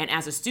and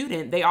as a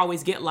student, they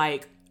always get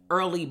like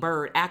early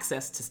bird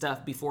access to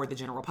stuff before the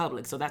general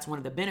public. So that's one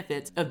of the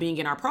benefits of being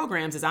in our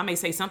programs, is I may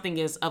say something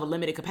is of a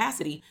limited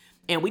capacity.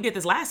 And we did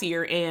this last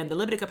year, and the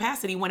limited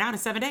capacity went out in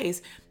 7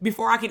 days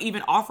before I could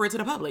even offer it to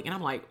the public. And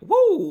I'm like,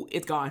 woo,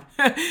 it's gone,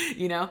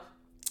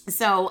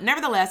 So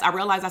nevertheless, I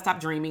realized I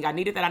stopped dreaming. I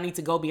need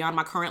to go beyond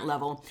my current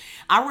level.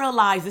 I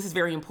realized, this is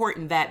very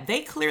important, that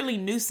they clearly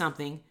knew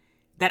something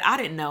that I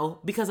didn't know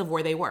because of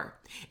where they were.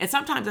 And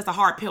sometimes that's a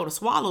hard pill to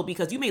swallow,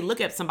 because you may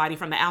look at somebody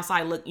from the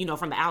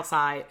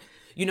outside,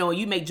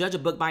 you may judge a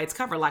book by its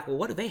cover, like, well,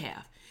 what do they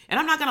have? And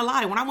I'm not going to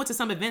lie, when I went to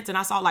some events and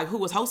I saw like who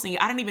was hosting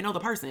it, I didn't even know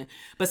the person.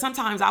 But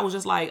sometimes I was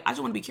just like, I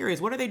just want to be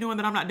curious. What are they doing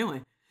that I'm not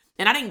doing?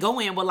 And I didn't go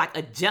in with like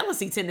a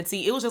jealousy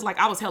tendency. It was just like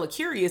I was hella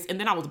curious, and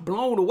then I was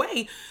blown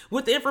away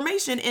with the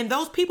information. And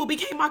those people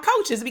became my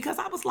coaches, because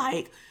I was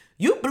like,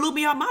 you blew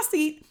me off my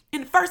seat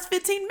in the first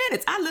 15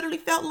 minutes. I literally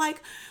felt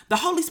like the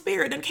Holy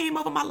Spirit then came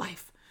over my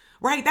life.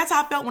 Right? That's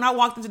how I felt when I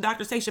walked into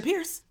Dr. Stacia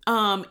Pierce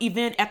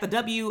event at the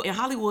W in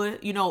Hollywood.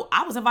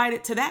 I was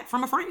invited to that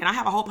from a friend. I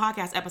have a whole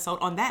podcast episode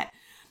on that.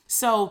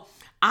 So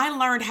I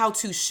learned how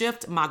to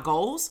shift my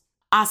goals.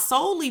 I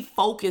solely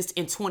focused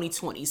in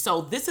 2020.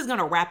 So this is going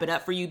to wrap it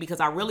up for you,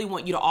 because I really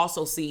want you to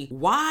also see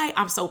why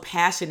I'm so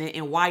passionate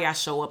and why I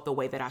show up the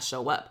way that I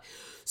show up.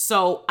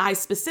 So I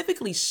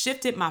specifically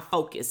shifted my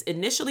focus.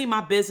 Initially,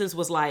 my business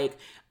was like,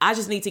 I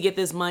just need to get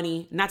this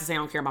money. Not to say I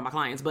don't care about my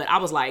clients, but I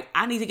was like,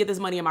 I need to get this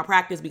money in my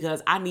practice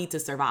because I need to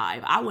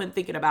survive. I wasn't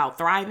thinking about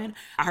thriving.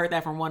 I heard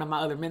that from one of my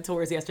other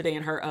mentors yesterday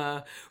in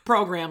her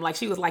program. Like,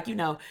 she was like,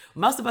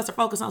 most of us are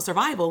focused on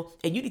survival,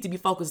 and you need to be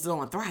focused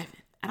on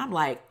thriving. And I'm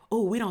like,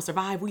 oh, we don't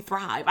survive, we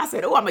thrive. I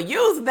said, oh, I'm going to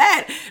use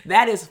that.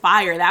 That is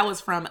fire. That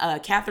was from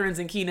Catherine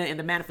Zankina in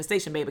the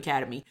Manifestation Babe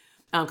Academy.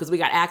 Because we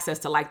got access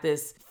to like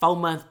this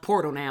 4-month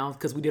portal now,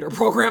 because we did our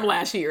program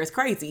last year. It's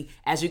crazy.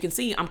 As you can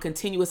see, I'm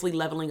continuously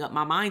leveling up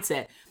my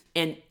mindset.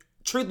 And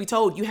truth be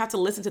told, you have to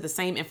listen to the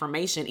same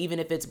information, even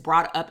if it's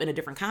brought up in a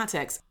different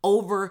context,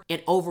 over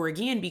and over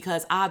again,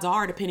 because odds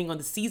are, depending on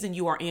the season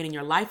you are in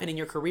your life and in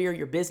your career,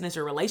 your business,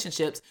 your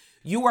relationships,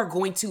 you are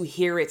going to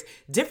hear it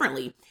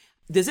differently.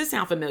 Does this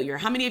sound familiar?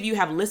 How many of you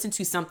have listened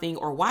to something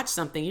or watched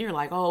something and you're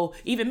like, oh,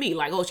 even me,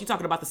 like, oh, she's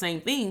talking about the same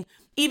thing.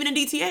 Even in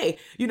DTA,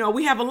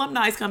 we have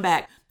alumni come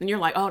back and you're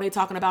like, oh, they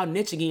talking about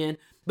niche again.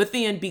 But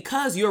then,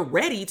 because you're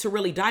ready to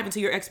really dive into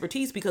your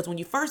expertise, because when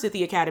you first did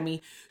the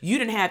academy, you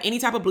didn't have any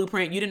type of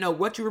blueprint. You didn't know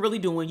what you were really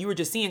doing. You were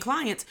just seeing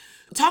clients.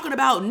 Talking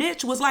about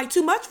niche was like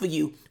too much for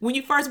you when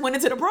you first went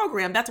into the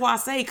program. That's why I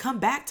say come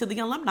back to the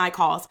alumni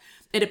calls.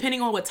 And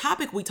depending on what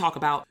topic we talk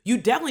about, you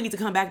definitely need to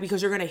come back,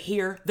 because you're going to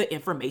hear the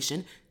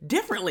information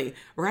differently,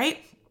 right?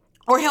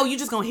 Or hell, you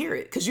just going to hear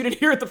it because you didn't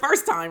hear it the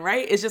first time,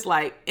 right? It's just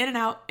like in and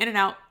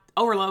out,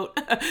 overload,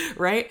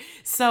 right?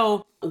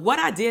 So what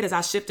I did is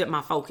I shifted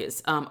my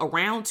focus.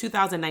 Around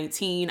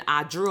 2019,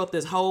 I drew up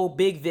this whole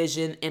big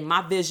vision, and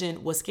my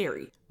vision was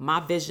scary. My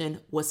vision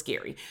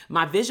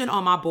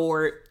on my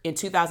board in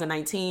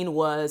 2019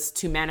 was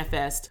to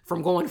manifest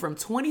from going from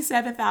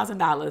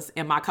 $27,000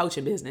 in my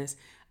coaching business.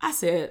 I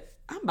said,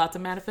 I'm about to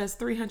manifest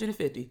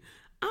 350.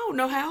 I don't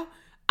know how.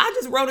 I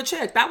just wrote a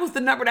check. That was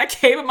the number that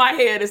came in my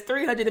head, is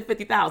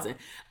 350,000.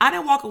 I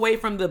didn't walk away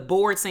from the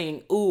board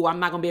saying, ooh, I'm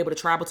not going to be able to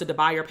travel to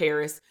Dubai or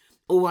Paris.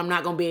 Ooh, I'm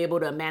not going to be able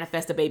to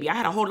manifest a baby. I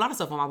had a whole lot of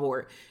stuff on my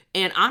board.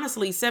 And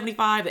honestly,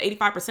 75 to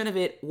 85% of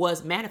it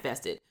was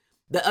manifested.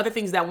 The other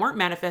things that weren't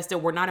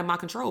manifested were not in my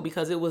control,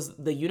 because it was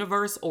the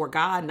universe or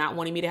God not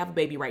wanting me to have a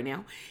baby right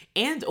now.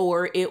 And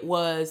or it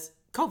was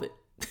COVID.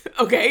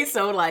 Okay,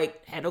 so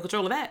like had no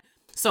control of that.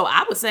 So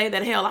I would say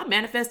that, hell, I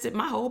manifested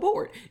my whole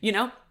board,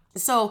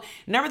 So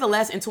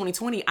nevertheless, in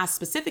 2020, I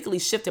specifically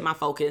shifted my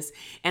focus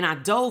and I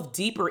dove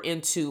deeper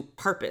into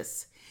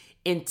purpose,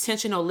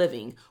 intentional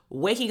living,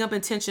 waking up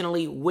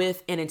intentionally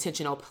with an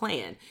intentional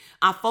plan.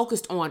 I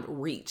focused on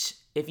reach.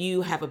 If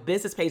you have a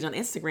business page on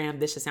Instagram,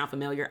 this should sound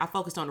familiar. I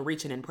focused on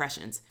reach and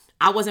impressions.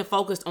 I wasn't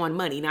focused on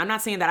money. Now, I'm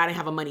not saying that I didn't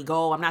have a money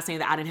goal. I'm not saying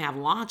that I didn't have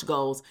launch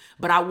goals,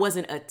 but I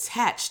wasn't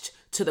attached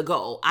to the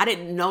goal. I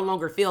didn't no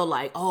longer feel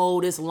like, oh,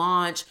 this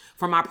launch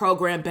for my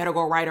program better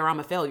go right or I'm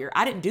a failure.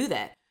 I didn't do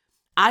that.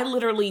 I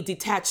literally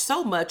detached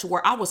so much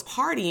where I was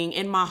partying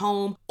in my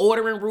home,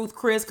 ordering Ruth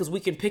Chris, because we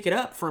can pick it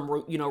up from,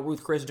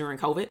 Ruth Chris during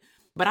COVID.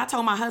 But I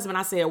told my husband,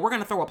 I said, we're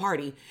going to throw a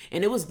party.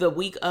 And it was the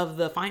week of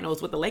the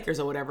finals with the Lakers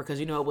or whatever, because,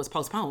 it was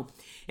postponed.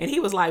 And he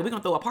was like, we're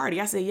going to throw a party.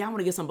 I said, yeah, I want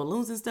to get some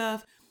balloons and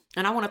stuff.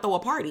 And I want to throw a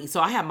party.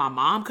 So I had my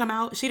mom come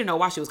out. She didn't know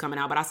why she was coming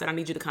out, but I said, I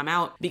need you to come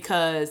out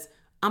because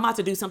I'm about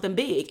to do something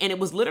big. And it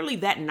was literally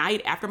that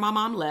night after my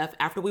mom left,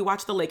 after we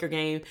watched the Laker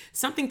game,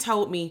 something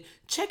told me,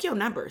 check your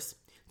numbers.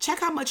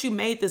 Check how much you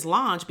made this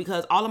launch,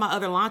 because all of my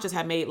other launches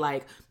have made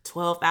like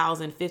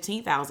 12,000,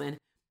 15,000.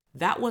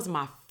 That was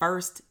my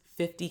first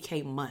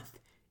 50K month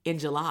in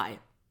July.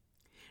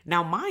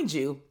 Now, mind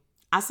you,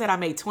 I said I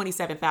made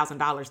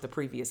 $27,000 the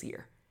previous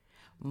year.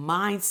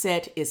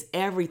 Mindset is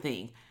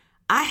everything.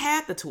 I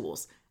had the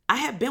tools. I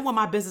had been with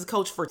my business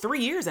coach for 3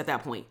 years at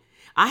that point.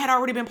 I had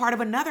already been part of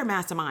another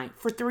mastermind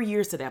for 3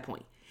 years to that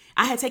point.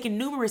 I had taken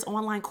numerous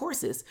online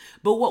courses,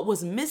 but what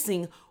was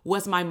missing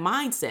was my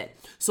mindset.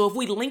 So if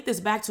we link this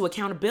back to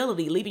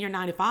accountability, leaving your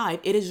 9 to 5,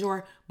 it is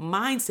your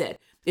mindset.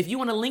 If you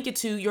want to link it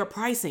to your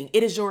pricing,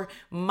 it is your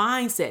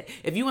mindset.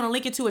 If you want to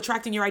link it to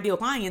attracting your ideal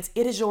clients,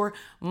 it is your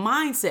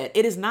mindset.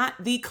 It is not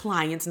the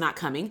clients not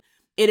coming.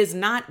 It is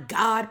not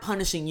God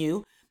punishing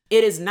you.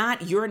 It is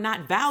not you're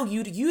not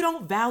valued. You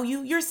don't value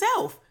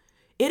yourself.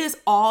 It is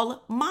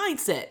all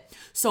mindset.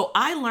 So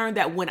I learned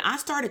that when I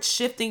started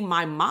shifting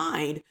my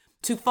mind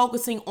to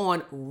focusing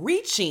on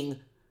reaching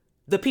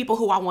the people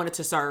who I wanted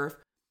to serve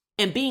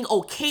and being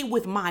okay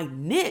with my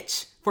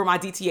niche for my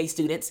DTA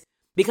students,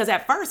 because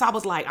at first I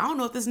was like, I don't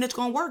know if this niche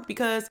gonna work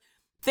because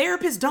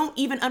therapists don't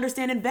even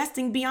understand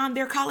investing beyond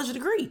their college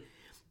degree.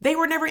 They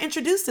were never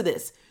introduced to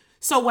this.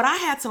 So what I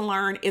had to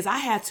learn is I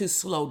had to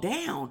slow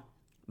down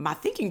my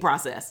thinking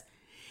process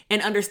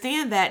and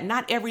understand that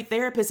not every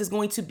therapist is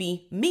going to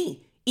be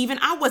me. Even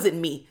I wasn't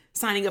me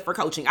signing up for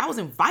coaching. I was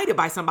invited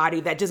by somebody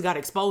that just got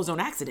exposed on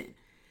accident.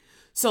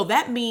 So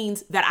that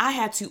means that I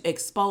had to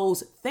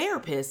expose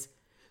therapists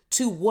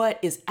to what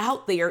is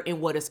out there and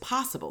what is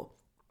possible.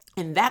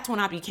 And that's when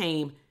I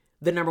became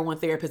the #1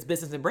 therapist,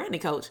 business and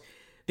branding coach,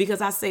 because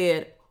I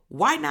said,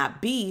 why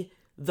not be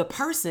the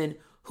person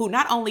who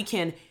not only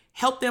can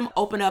help them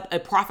open up a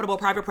profitable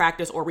private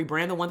practice or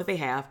rebrand the one that they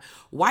have?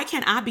 Why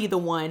can't I be the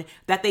one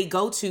that they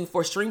go to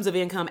for streams of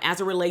income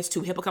as it relates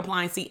to HIPAA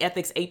compliancy,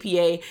 ethics,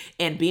 APA,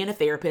 and being a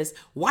therapist?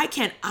 Why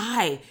can't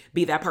I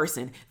be that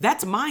person?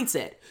 That's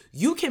mindset.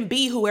 You can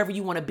be whoever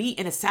you want to be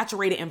in a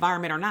saturated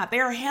environment or not.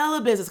 There are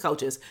hella business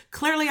coaches.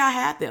 Clearly I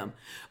had them.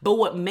 But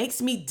what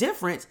makes me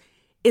different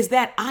is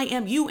that I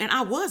am you and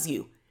I was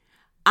you.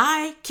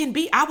 I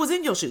was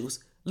in your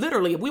shoes.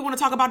 Literally, if we want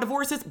to talk about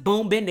divorces,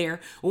 boom, been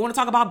there. We want to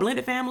talk about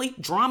blended family,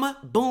 drama,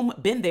 boom,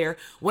 been there.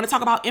 Want to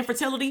talk about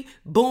infertility,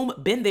 boom,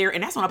 been there.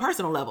 And that's on a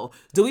personal level.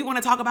 Do we want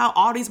to talk about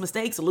all these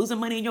mistakes, losing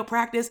money in your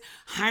practice,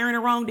 hiring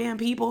the wrong damn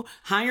people,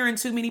 hiring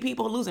too many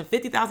people, losing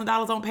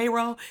 $50,000 on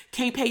payroll,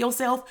 can't pay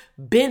yourself?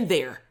 Been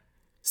there.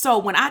 So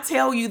when I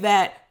tell you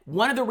that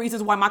one of the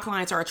reasons why my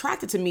clients are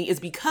attracted to me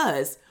is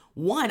because,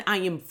 one, I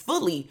am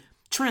fully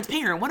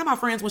transparent. One of my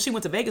friends, when she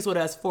went to Vegas with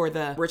us for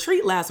the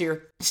retreat last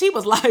year, she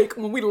was like,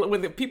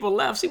 when the people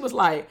left, she was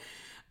like,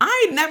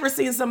 I ain't never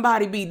seen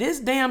somebody be this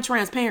damn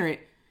transparent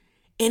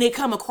and it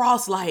come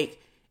across like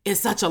in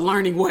such a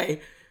learning way.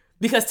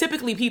 Because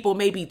typically people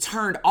may be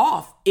turned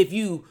off if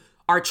you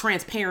are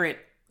transparent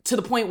to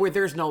the point where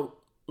there's no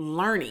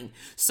learning.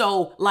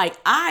 So like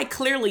I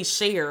clearly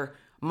share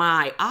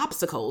my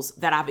obstacles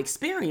that I've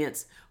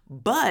experienced,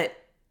 but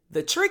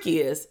the trick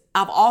is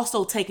I've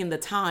also taken the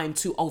time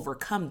to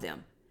overcome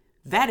them.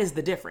 That is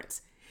the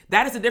difference.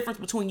 That is the difference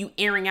between you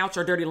airing out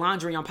your dirty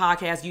laundry on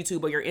podcast,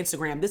 YouTube, or your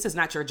Instagram. This is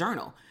not your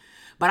journal.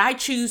 But I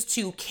choose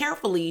to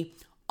carefully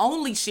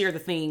only share the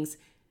things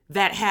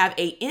that have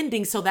a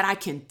ending so that I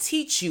can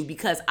teach you,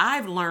 because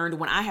I've learned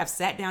when I have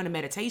sat down in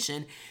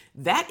meditation,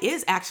 that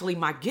is actually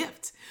my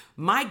gift.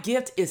 My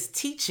gift is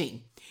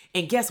teaching.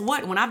 And guess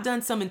what? When I've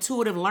done some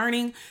intuitive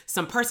learning,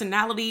 some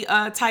personality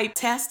type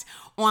test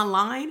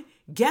online,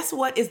 guess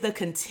what is the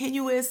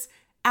continuous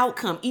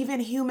outcome? Even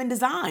human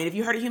design. If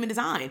you heard of human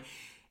design,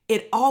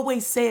 it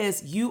always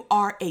says you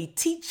are a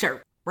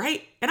teacher,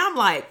 right? And I'm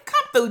like,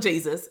 come through,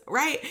 Jesus,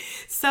 right?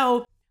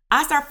 So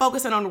I start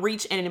focusing on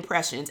reach and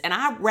impressions. And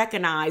I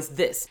recognize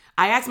this.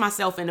 I asked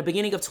myself in the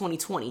beginning of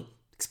 2020,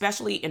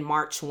 especially in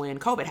March when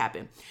COVID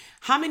happened,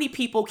 how many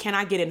people can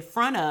I get in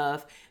front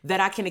of that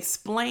I can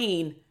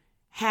explain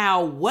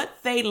how what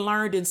they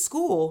learned in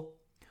school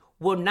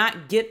will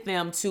not get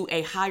them to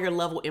a higher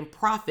level in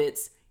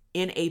profits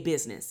in a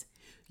business.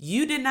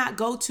 You did not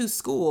go to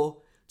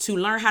school to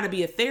learn how to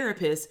be a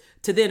therapist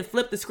to then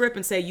flip the script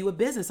and say you a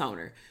business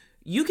owner.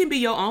 You can be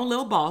your own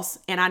little boss.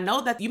 And I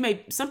know that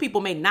some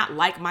people may not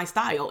like my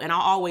style. And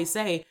I'll always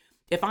say,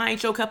 if I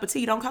ain't your cup of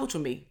tea, don't coach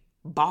with me.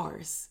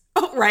 Bars,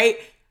 right?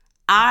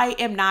 I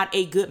am not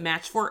a good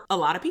match for a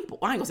lot of people.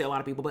 Well, I ain't gonna say a lot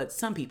of people, but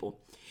some people.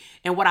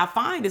 And what I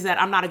find is that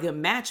I'm not a good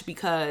match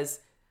because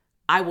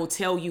I will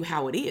tell you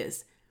how it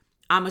is.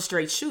 I'm a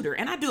straight shooter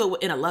and I do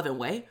it in a loving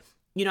way.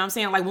 You know what I'm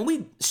saying? Like when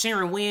we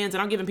sharing wins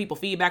and I'm giving people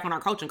feedback on our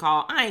coaching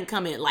call, I ain't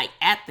coming like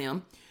at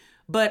them,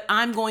 but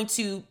I'm going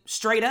to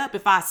straight up,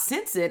 if I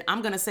sense it,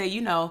 I'm going to say,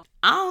 I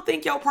don't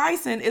think your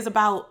pricing is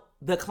about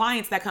the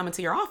clients that come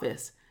into your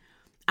office.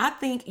 I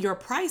think your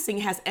pricing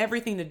has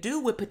everything to do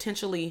with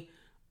potentially,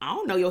 I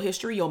don't know, your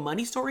history, your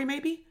money story,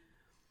 maybe.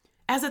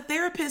 As a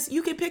therapist,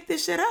 you can pick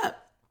this shit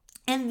up.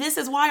 And this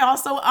is why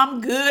also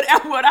I'm good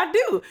at what I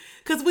do,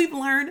 because we've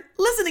learned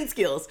listening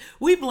skills.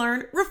 We've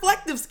learned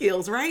reflective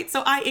skills, right?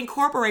 So I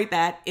incorporate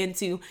that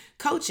into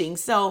coaching.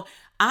 So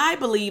I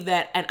believe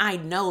that, and I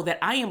know that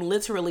I am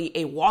literally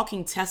a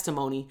walking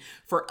testimony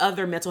for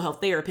other mental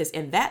health therapists.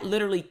 And that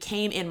literally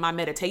came in my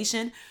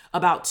meditation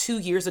about 2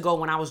 years ago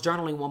when I was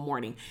journaling one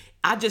morning.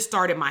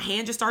 My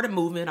hand just started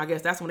moving. I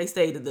guess that's when they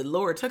say that the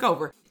Lord took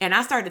over. And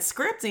I started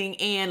scripting,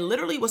 and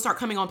literally what started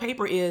coming on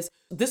paper is,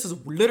 this is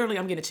literally,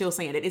 I'm getting chills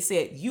saying it. It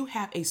said, you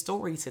have a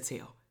story to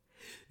tell.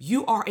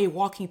 You are a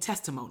walking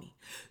testimony.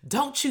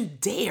 Don't you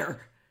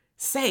dare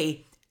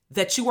say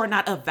that you are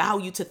not of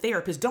value to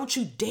therapists. Don't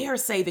you dare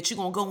say that you're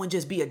going to go and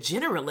just be a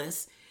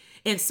generalist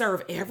and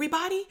serve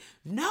everybody.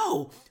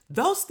 No,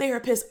 those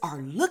therapists are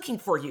looking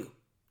for you.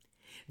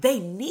 They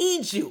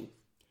need you.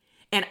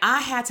 And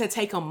I had to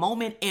take a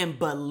moment and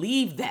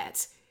believe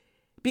that,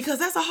 because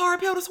that's a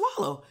hard pill to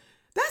swallow.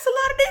 That's a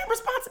lot of damn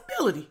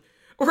responsibility,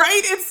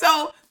 right? And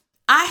so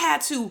I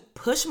had to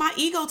push my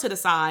ego to the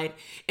side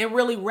and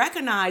really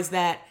recognize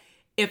that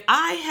if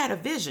I had a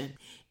vision,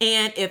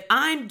 and if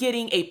I'm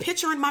getting a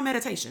picture in my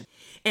meditation,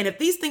 and if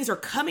these things are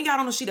coming out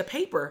on a sheet of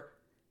paper,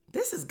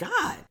 this is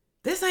God.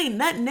 This ain't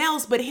nothing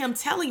else but him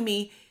telling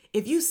me,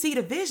 if you see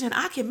the vision,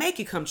 I can make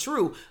it come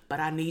true. But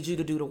I need you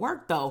to do the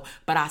work though.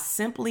 But I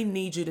simply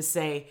need you to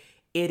say,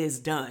 it is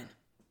done.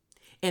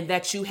 And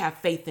that you have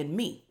faith in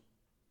me.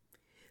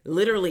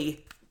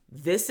 Literally,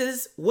 this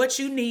is what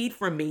you need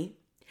from me.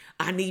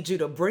 I need you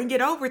to bring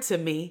it over to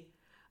me.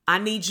 I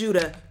need you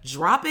to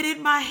drop it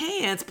in my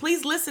hands.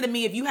 Please listen to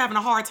me if you're having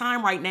a hard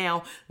time right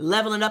now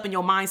leveling up in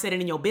your mindset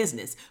and in your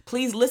business.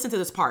 Please listen to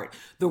this part.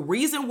 The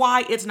reason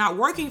why it's not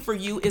working for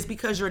you is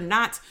because you're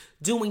not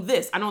doing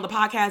this. I know on the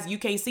podcast you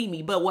can't see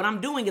me, but what I'm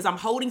doing is I'm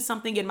holding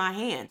something in my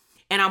hand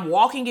and I'm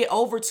walking it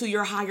over to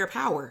your higher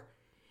power.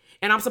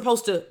 And I'm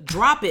supposed to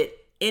drop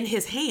it in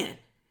his hand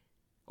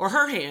or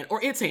her hand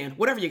or its hand,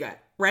 whatever you got,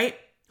 right?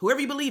 Whoever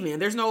you believe in.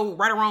 There's no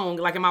right or wrong.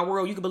 Like in my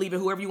world, you can believe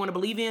in whoever you want to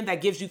believe in. That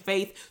gives you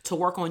faith to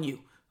work on you.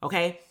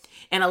 Okay.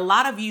 And a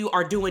lot of you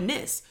are doing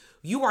this.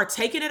 You are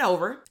taking it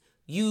over.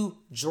 You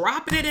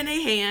dropping it in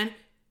a hand.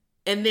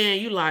 And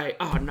then you like,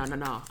 oh,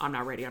 no. I'm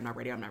not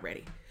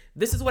ready.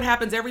 This is what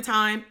happens every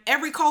time.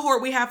 Every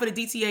cohort we have for the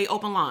DTA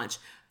open launch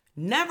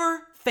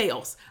never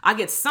fails. I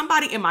get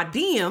somebody in my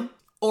DM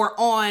or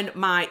on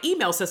my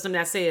email system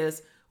that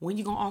says, when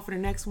you going to offer the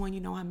next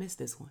one? I missed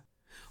this one.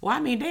 Well, I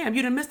mean, damn,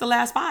 you done missed the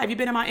last 5. You've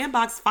been in my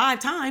inbox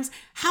 5 times.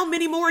 How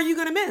many more are you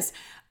going to miss?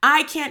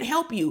 I can't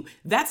help you.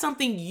 That's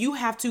something you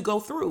have to go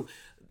through.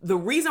 The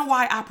reason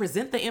why I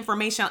present the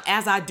information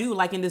as I do,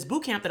 like in this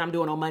boot camp that I'm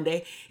doing on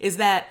Monday, is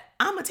that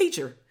I'm a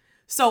teacher.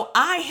 So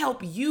I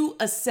help you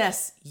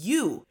assess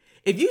you.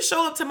 If you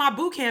show up to my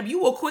boot camp, you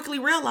will quickly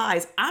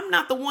realize I'm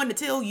not the one to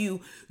tell you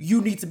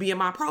you need to be in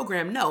my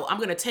program. No, I'm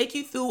going to take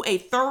you through a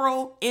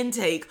thorough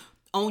intake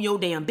on your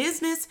damn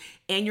business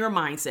and your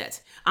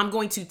mindset. I'm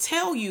going to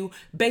tell you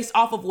based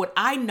off of what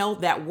I know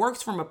that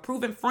works from a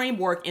proven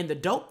framework in the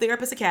Dope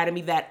Therapist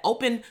Academy that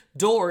opened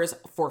doors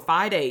for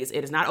 5 days.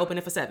 It is not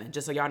opening for 7,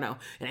 just so y'all know.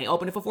 It ain't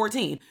opening for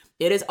 14.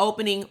 It is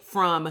opening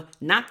from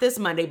not this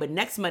Monday, but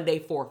next Monday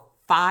for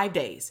 5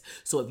 days.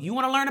 So if you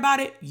want to learn about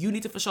it, you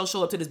need to for sure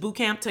show up to this boot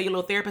camp. Tell your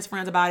little therapist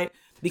friends about it,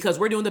 because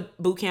we're doing the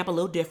boot camp a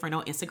little different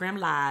on Instagram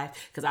Live.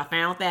 Because I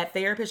found that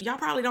therapists, y'all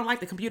probably don't like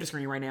the computer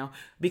screen right now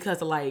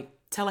because of like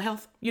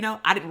telehealth.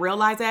 I didn't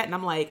realize that. And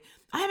I'm like,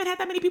 I haven't had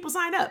that many people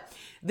sign up.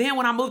 Then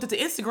when I moved it to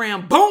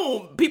Instagram,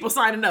 boom, people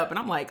signing up. And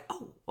I'm like,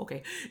 oh,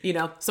 okay.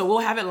 So we'll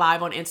have it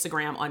live on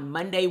Instagram on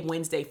Monday,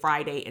 Wednesday,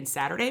 Friday, and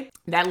Saturday.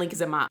 That link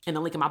is in the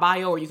link in my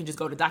bio, or you can just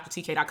go to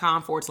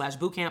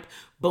drtk.com/bootcamp.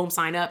 Boom,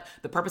 sign up.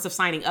 The purpose of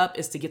signing up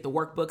is to get the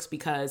workbooks,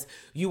 because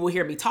you will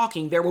hear me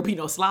talking. There will be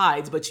no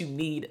slides, but you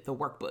need the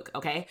workbook.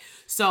 Okay.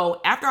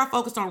 So after I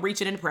focused on reach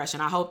and impression,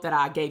 I hope that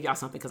I gave y'all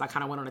something, because I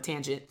kind of went on a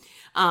tangent,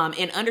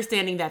 and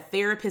understanding that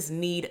therapists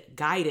need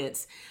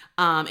guidance,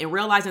 and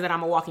realizing that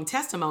I'm a walking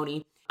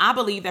testimony. I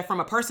believe that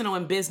from a personal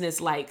and business,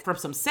 like from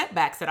some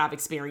setbacks that I've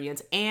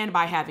experienced, and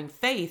by having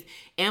faith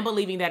and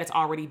believing that it's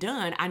already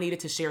done, I needed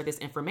to share this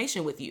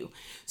information with you.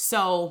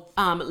 So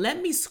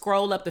let me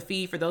scroll up the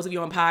feed for those of you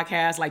on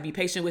podcasts. Like, be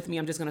patient with me.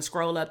 I'm just going to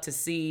scroll up to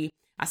see.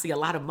 I see a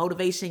lot of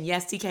motivation.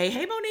 Yes, TK.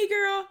 Hey, Monique,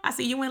 girl. I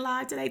see you went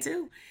live today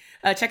too.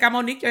 Check out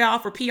Monique, y'all,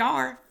 for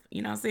PR.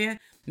 You know what I'm saying?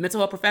 Mental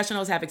health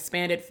professionals have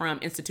expanded from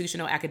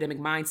institutional academic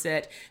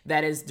mindset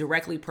that is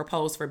directly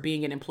proposed for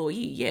being an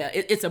employee. Yeah,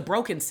 it's a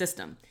broken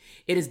system.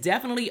 It is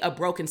definitely a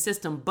broken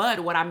system.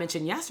 But what I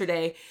mentioned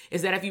yesterday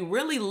is that if you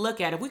really look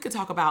at it, we could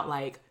talk about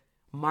like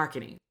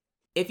marketing.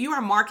 If you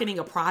are marketing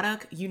a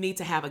product, you need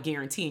to have a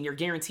guarantee, and your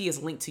guarantee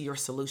is linked to your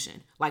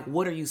solution. Like,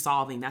 what are you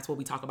solving? That's what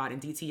we talk about in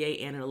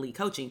DTA and in elite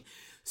coaching.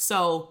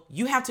 So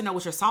you have to know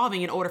what you're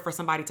solving in order for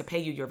somebody to pay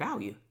you your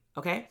value.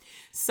 Okay.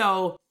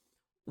 So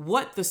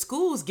what the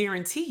schools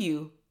guarantee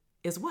you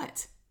is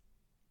what?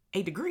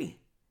 A degree.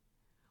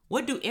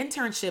 What do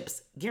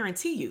internships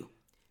guarantee you?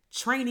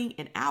 Training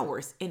and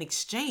hours in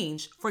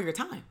exchange for your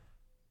time.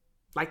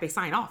 Like they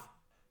sign off.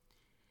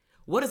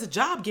 What does a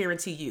job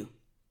guarantee you?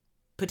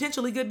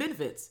 Potentially good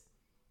benefits.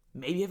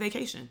 Maybe a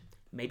vacation.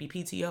 Maybe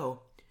PTO.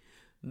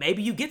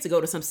 Maybe you get to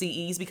go to some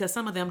CEs because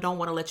some of them don't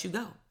want to let you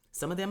go.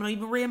 Some of them don't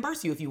even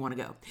reimburse you if you want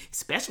to go,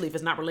 especially if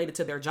it's not related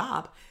to their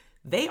job.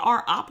 They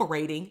are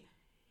operating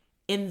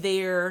in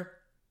their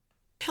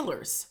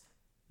pillars,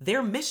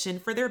 their mission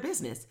for their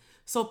business.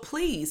 So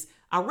please,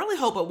 I really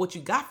hope what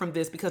you got from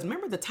this, because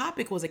remember the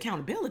topic was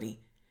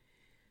accountability.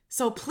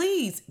 So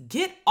please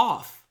get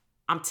off.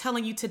 I'm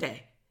telling you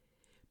today,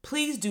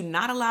 please do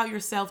not allow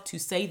yourself to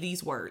say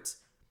these words.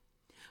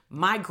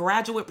 My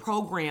graduate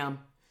program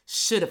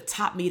should have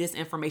taught me this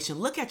information.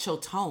 Look at your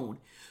tone.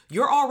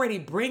 You're already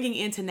bringing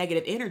into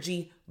negative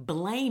energy,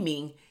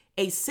 blaming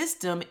a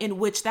system in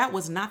which that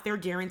was not their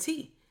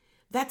guarantee.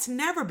 That's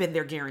never been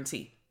their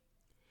guarantee.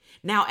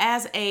 Now,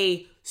 as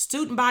a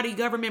student body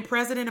government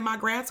president in my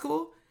grad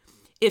school,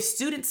 if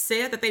students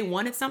said that they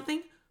wanted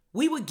something,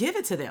 we would give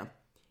it to them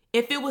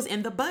if it was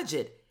in the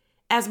budget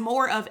as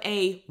more of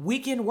a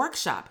weekend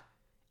workshop.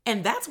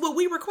 And that's what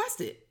we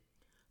requested.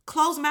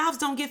 Closed mouths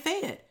don't get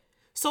fed.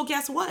 So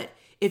guess what?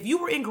 If you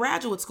were in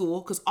graduate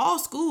school, because all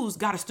schools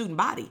got a student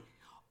body,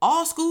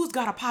 all schools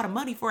got a pot of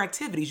money for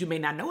activities. You may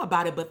not know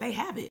about it, but they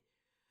have it.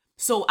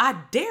 So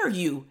I dare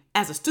you,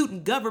 as a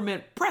student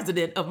government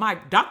president of my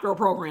doctoral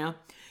program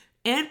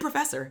and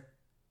professor,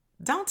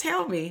 don't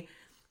tell me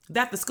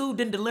that the school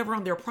didn't deliver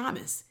on their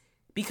promise,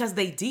 because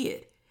they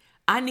did.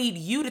 I need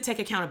you to take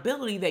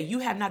accountability that you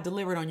have not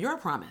delivered on your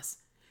promise.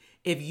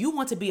 If you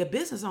want to be a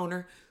business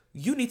owner,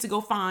 you need to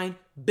go find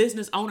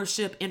business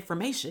ownership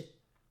information.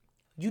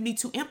 You need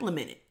to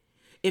implement it.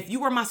 If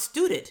you are my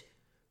student,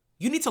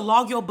 you need to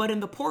log your butt in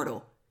the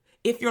portal.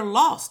 If you're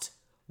lost,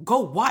 go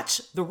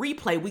watch the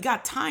replay. We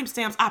got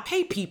timestamps. I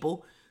pay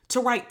people to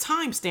write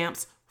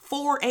timestamps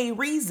for a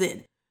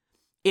reason.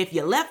 If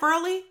you left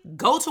early,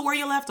 go to where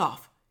you left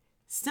off.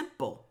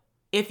 Simple.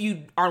 If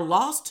you are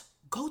lost,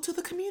 go to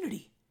the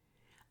community.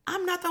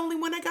 I'm not the only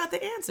one that got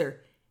the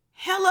answer.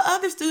 Hella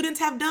other students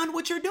have done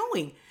what you're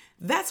doing.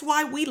 That's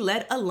why we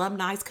let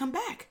alumni come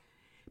back,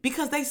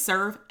 because they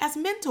serve as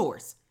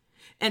mentors.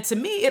 And to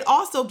me, it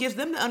also gives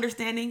them the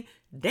understanding,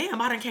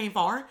 damn, I done came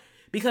far,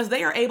 because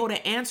they are able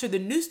to answer the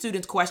new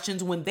students'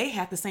 questions when they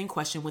had the same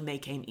question when they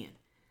came in.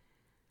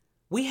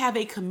 We have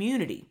a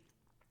community.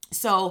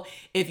 So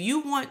if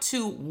you want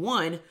to,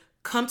 one,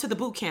 come to the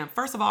boot camp,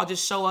 first of all,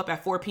 just show up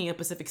at 4 p.m.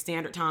 Pacific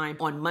Standard Time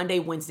on Monday,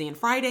 Wednesday, and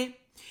Friday.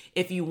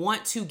 If you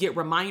want to get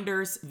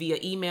reminders via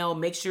email,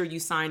 make sure you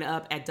sign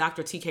up at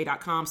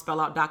drtk.com, spell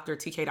out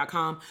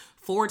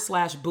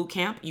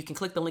drtk.com/bootcamp. You can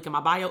click the link in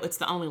my bio. It's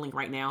the only link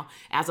right now.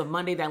 As of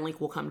Monday, that link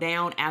will come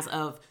down. As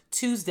of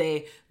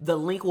Tuesday, the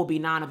link will be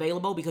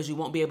non-available because you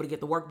won't be able to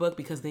get the workbook,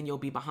 because then you'll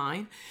be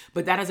behind.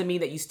 But that doesn't mean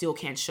that you still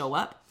can't show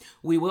up.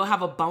 We will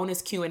have a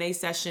bonus Q&A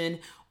session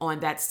on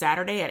that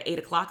Saturday at 8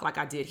 o'clock like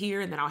I did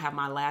here. And then I'll have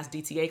my last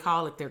DTA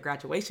call at their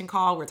graduation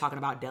call. We're talking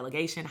about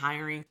delegation,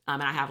 hiring,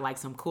 and I have like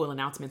some cool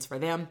announcements for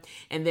them.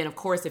 And then, of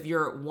course, if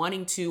you're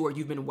wanting to, or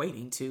you've been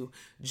waiting to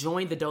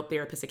join the Dope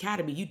Therapist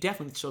Academy, you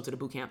definitely show to the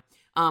bootcamp.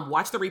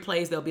 Watch the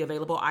replays. They'll be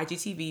available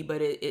IGTV, but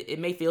it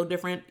may feel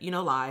different,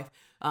 live.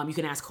 You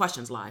can ask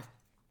questions live,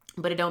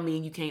 but it don't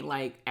mean you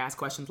can't ask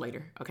questions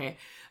later. Okay.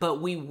 But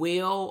we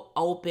will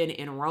open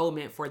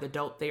enrollment for the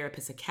Dope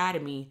Therapist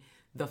Academy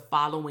the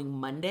following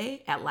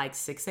Monday at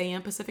 6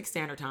 a.m. Pacific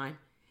Standard Time.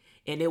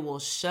 And it will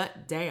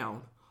shut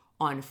down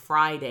on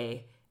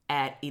Friday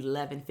at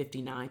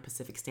 11:59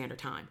 Pacific Standard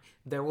Time.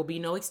 There will be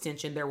no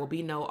extension. There will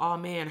be no, oh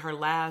man, her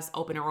last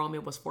open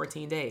enrollment was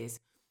 14 days.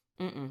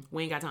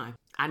 We ain't got time.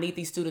 I need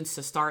these students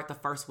to start the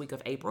first week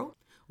of April.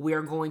 We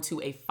are going to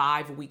a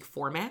 5-week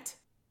format.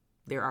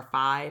 There are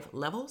 5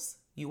 levels.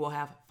 You will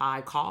have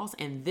 5 calls.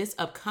 And this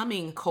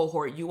upcoming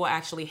cohort, you will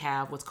actually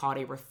have what's called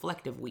a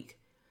reflective week.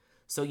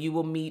 So you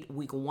will meet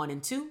week 1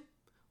 and 2.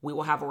 We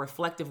will have a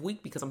reflective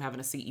week because I'm having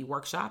a CE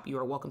workshop. You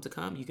are welcome to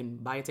come. You can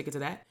buy a ticket to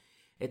that.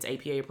 It's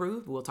APA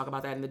approved. We'll talk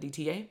about that in the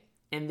DTA.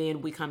 And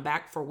then we come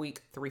back for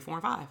week 3, 4,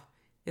 and 5.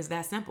 It's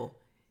that simple.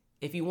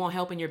 If you want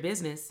help in your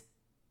business,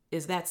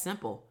 it's that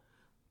simple.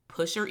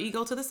 Push your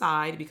ego to the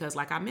side, because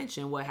like I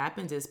mentioned, what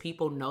happens is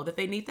people know that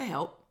they need the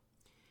help.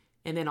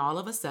 And then all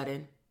of a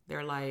sudden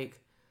they're like,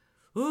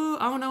 ooh,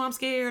 I don't know, I'm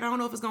scared. I don't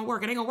know if it's going to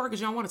work. It ain't going to work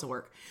because you don't want it to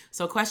work.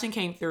 So a question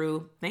came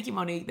through. Thank you,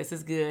 Monique. This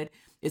is good.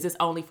 Is this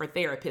only for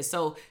therapists?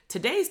 So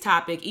today's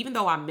topic, even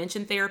though I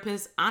mentioned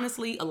therapists,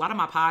 honestly, a lot of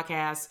my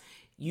podcasts,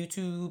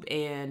 YouTube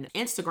and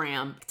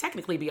Instagram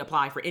technically be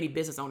applied for any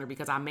business owner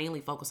because I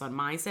mainly focus on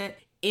mindset.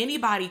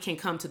 Anybody can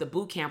come to the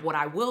boot camp. What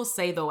I will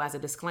say though, as a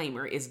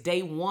disclaimer, is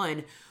day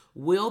one,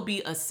 we'll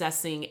be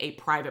assessing a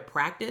private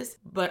practice,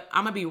 but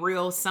I'm gonna be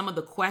real. Some of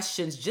the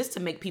questions, just to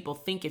make people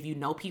think, if you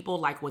know people,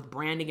 like with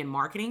branding and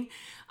marketing,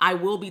 I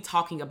will be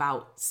talking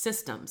about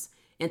systems.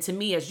 And to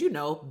me, as you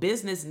know,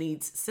 business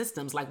needs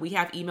systems. Like we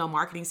have email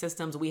marketing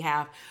systems, we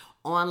have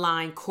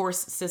online course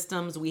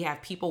systems, we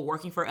have people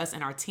working for us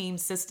in our team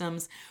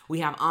systems, we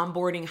have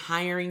onboarding,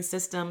 hiring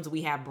systems,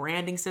 we have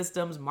branding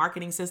systems,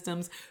 marketing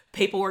systems,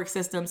 paperwork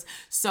systems.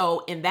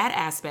 So in that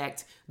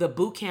aspect, the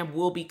bootcamp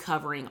will be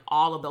covering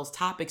all of those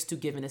topics to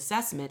give an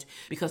assessment,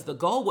 because the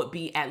goal would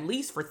be, at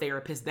least for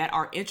therapists that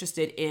are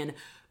interested in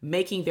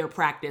making their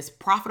practice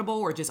profitable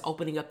or just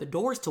opening up the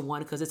doors to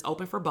one, because it's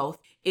open for both,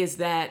 is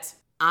that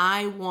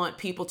I want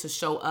people to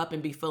show up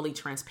and be fully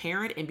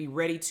transparent and be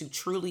ready to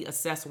truly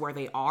assess where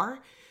they are,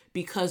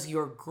 because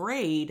your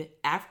grade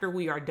after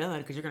we are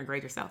done, because you're going to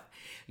grade yourself,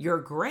 your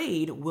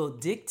grade will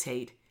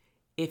dictate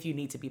if you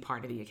need to be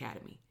part of the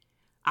academy.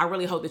 I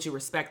really hope that you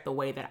respect the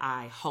way that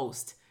I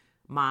host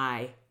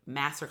my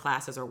master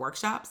classes or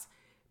workshops,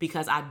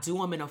 because I do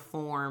them in a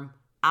form,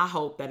 I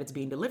hope that it's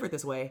being delivered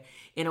this way,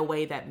 in a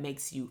way that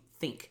makes you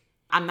think.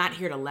 I'm not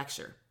here to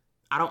lecture.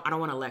 I don't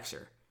want to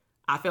lecture.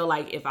 I feel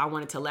like if I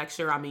wanted to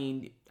lecture, I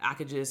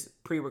could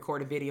just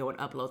pre-record a video and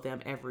upload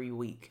them every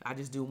week. I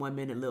just do 1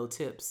 minute little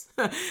tips,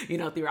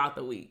 throughout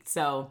the week.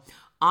 So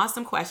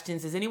awesome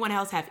questions. Does anyone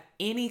else have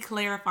any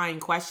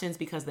clarifying questions?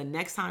 Because the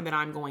next time that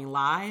I'm going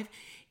live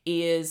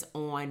is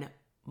on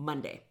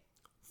Monday,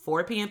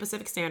 4 p.m.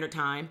 Pacific Standard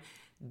Time,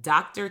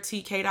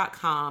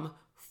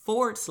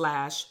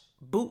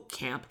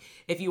 drtk.com/bootcamp.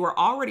 If you are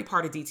already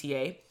part of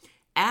DTA,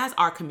 as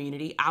our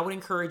community, I would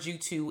encourage you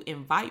to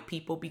invite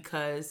people,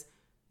 because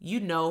you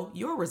know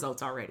your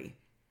results already.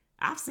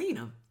 I've seen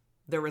them.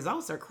 The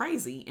results are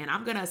crazy. And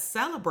I'm going to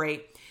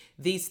celebrate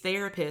these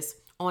therapists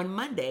on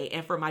Monday.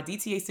 And for my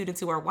DTA students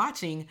who are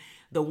watching,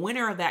 the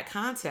winner of that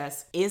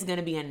contest is going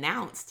to be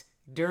announced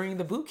during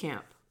the boot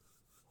camp.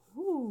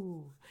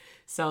 Ooh.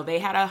 So they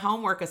had a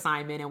homework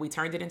assignment and we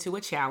turned it into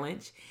a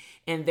challenge,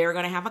 and they're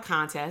going to have a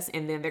contest,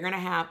 and then they're going to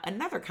have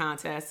another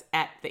contest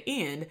at the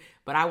end,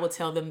 but I will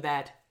tell them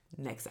that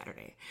next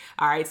Saturday.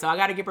 All right. So I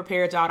got to get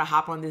prepared, y'all, to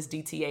hop on this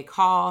DTA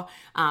call.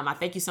 I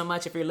thank you so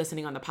much if you're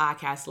listening on the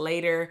podcast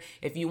later.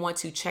 If you want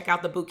to check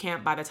out the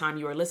bootcamp by the time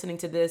you are listening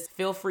to this,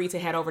 feel free to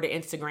head over to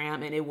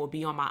Instagram, and it will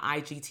be on my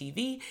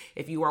IGTV.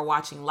 If you are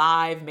watching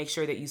live, make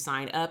sure that you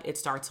sign up. It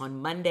starts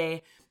on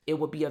Monday. It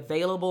will be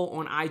available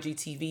on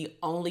IGTV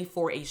only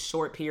for a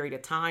short period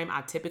of time.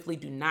 I typically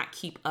do not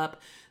keep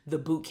up the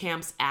boot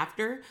camps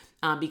after,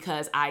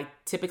 because I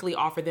typically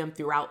offer them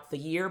throughout the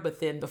year,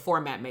 but then the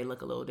format may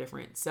look a little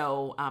different.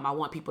 So I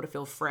want people to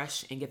feel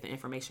fresh and get the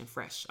information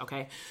fresh.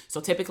 Okay. So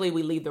typically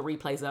we leave the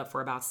replays up for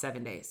about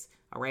 7 days.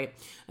 All right.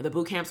 The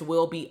boot camps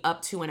will be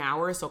up to an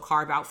hour. So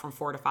carve out from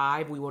 4 to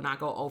 5. We will not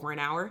go over an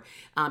hour,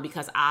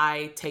 because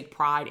I take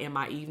pride in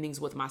my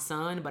evenings with my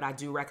son, but I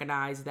do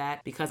recognize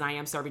that because I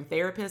am serving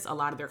therapists, a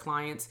lot of their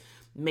clients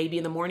maybe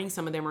in the morning,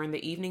 some of them are in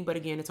the evening, but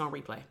again, it's on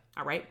replay.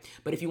 All right.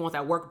 But if you want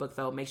that workbook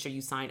though, make sure you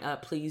sign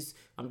up. Please,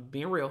 I'm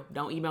being real.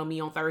 Don't email me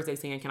on Thursday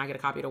saying, can I get a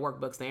copy of the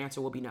workbooks? The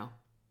answer will be no.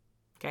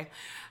 Okay.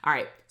 All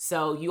right.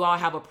 So you all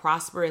have a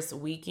prosperous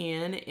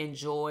weekend.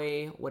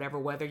 Enjoy whatever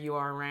weather you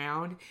are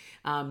around.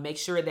 Make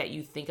sure that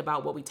you think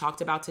about what we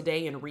talked about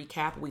today. And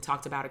recap, we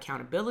talked about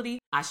accountability.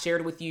 I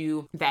shared with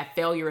you that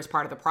failure is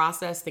part of the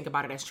process. Think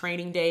about it as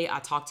training day. I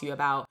talked to you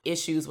about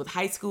issues with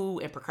high school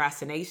and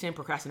procrastination.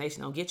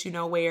 Procrastination don't get you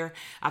nowhere.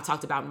 I've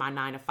talked about my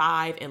 9 to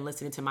 5 and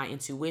listening to my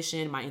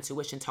intuition. My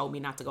intuition told me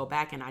not to go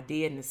back, and I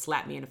did, and it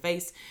slapped me in the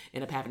face.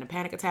 Ended up having a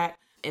panic attack.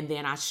 And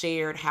then I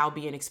shared how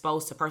being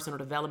exposed to personal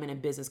development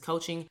and business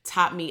coaching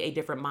taught me a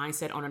different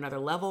mindset on another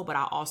level. But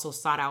I also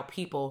sought out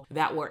people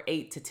that were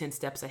 8 to 10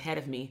 steps ahead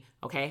of me,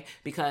 okay?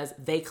 Because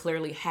they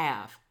clearly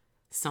have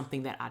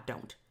something that I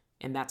don't.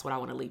 And that's what I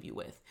want to leave you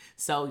with.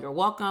 So you're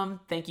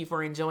welcome. Thank you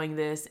for enjoying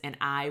this. And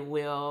I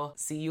will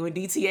see you in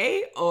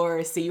DTA,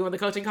 or see you on the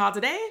coaching call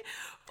today,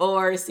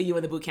 or see you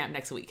in the bootcamp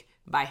next week.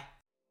 Bye.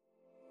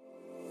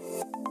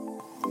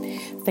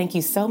 Thank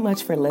you so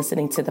much for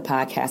listening to the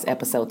podcast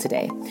episode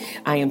today.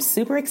 I am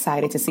super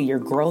excited to see your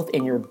growth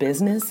in your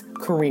business,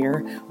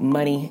 career,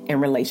 money, and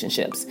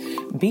relationships.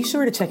 Be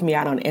sure to check me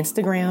out on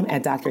Instagram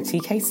at Dr.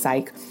 TK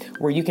Psych,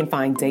 where you can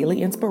find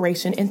daily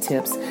inspiration and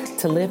tips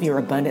to live your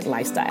abundant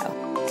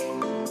lifestyle.